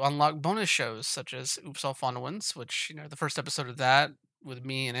 you unlock bonus shows such as Oops All Fun Ones, which the first episode of that with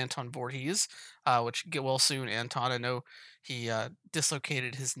me and Anton Voorhees, which get well soon. Anton, I know he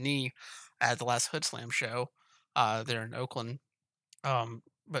dislocated his knee at the last Hood Slam show there in Oakland.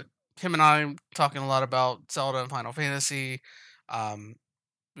 But him and I talking a lot about Zelda and Final Fantasy. Um,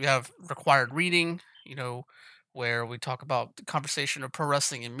 we have required reading, where we talk about the conversation of pro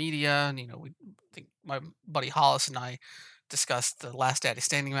wrestling and media. And, we think my buddy Hollis and I discussed the Last Daddy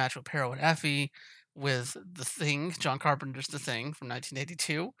Standing match with Pero and Effie with The Thing, John Carpenter's The Thing from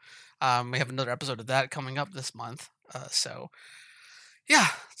 1982. We have another episode of that coming up this month. So, yeah,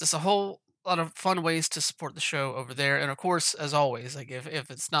 just a whole lot of fun ways to support the show over there. And of course, as always, like if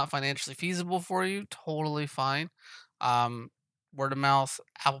it's not financially feasible for you, totally fine. Um, Word of mouth,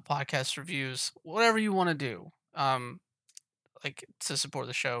 Apple Podcast reviews, whatever you want to do. Like to support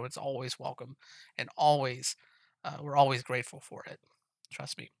the show, it's always welcome, and always, we're always grateful for it.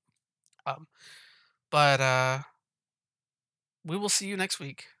 Trust me. Um, but we will see you next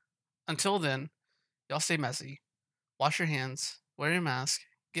week. Until then, y'all stay messy. Wash your hands, wear your mask,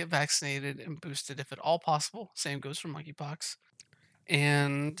 get vaccinated and boosted if at all possible. Same goes for monkeypox.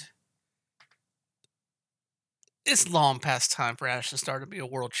 And it's long past time for Ashton Starr to be a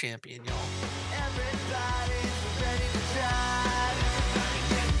world champion, y'all. Everybody's ready to die.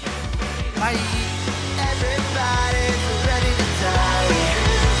 Bye. Everybody's ready to die.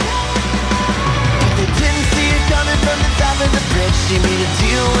 If they didn't see it coming from the top of the bridge, she made a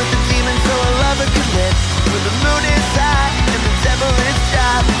deal with the demon so a lover could live. When the moon is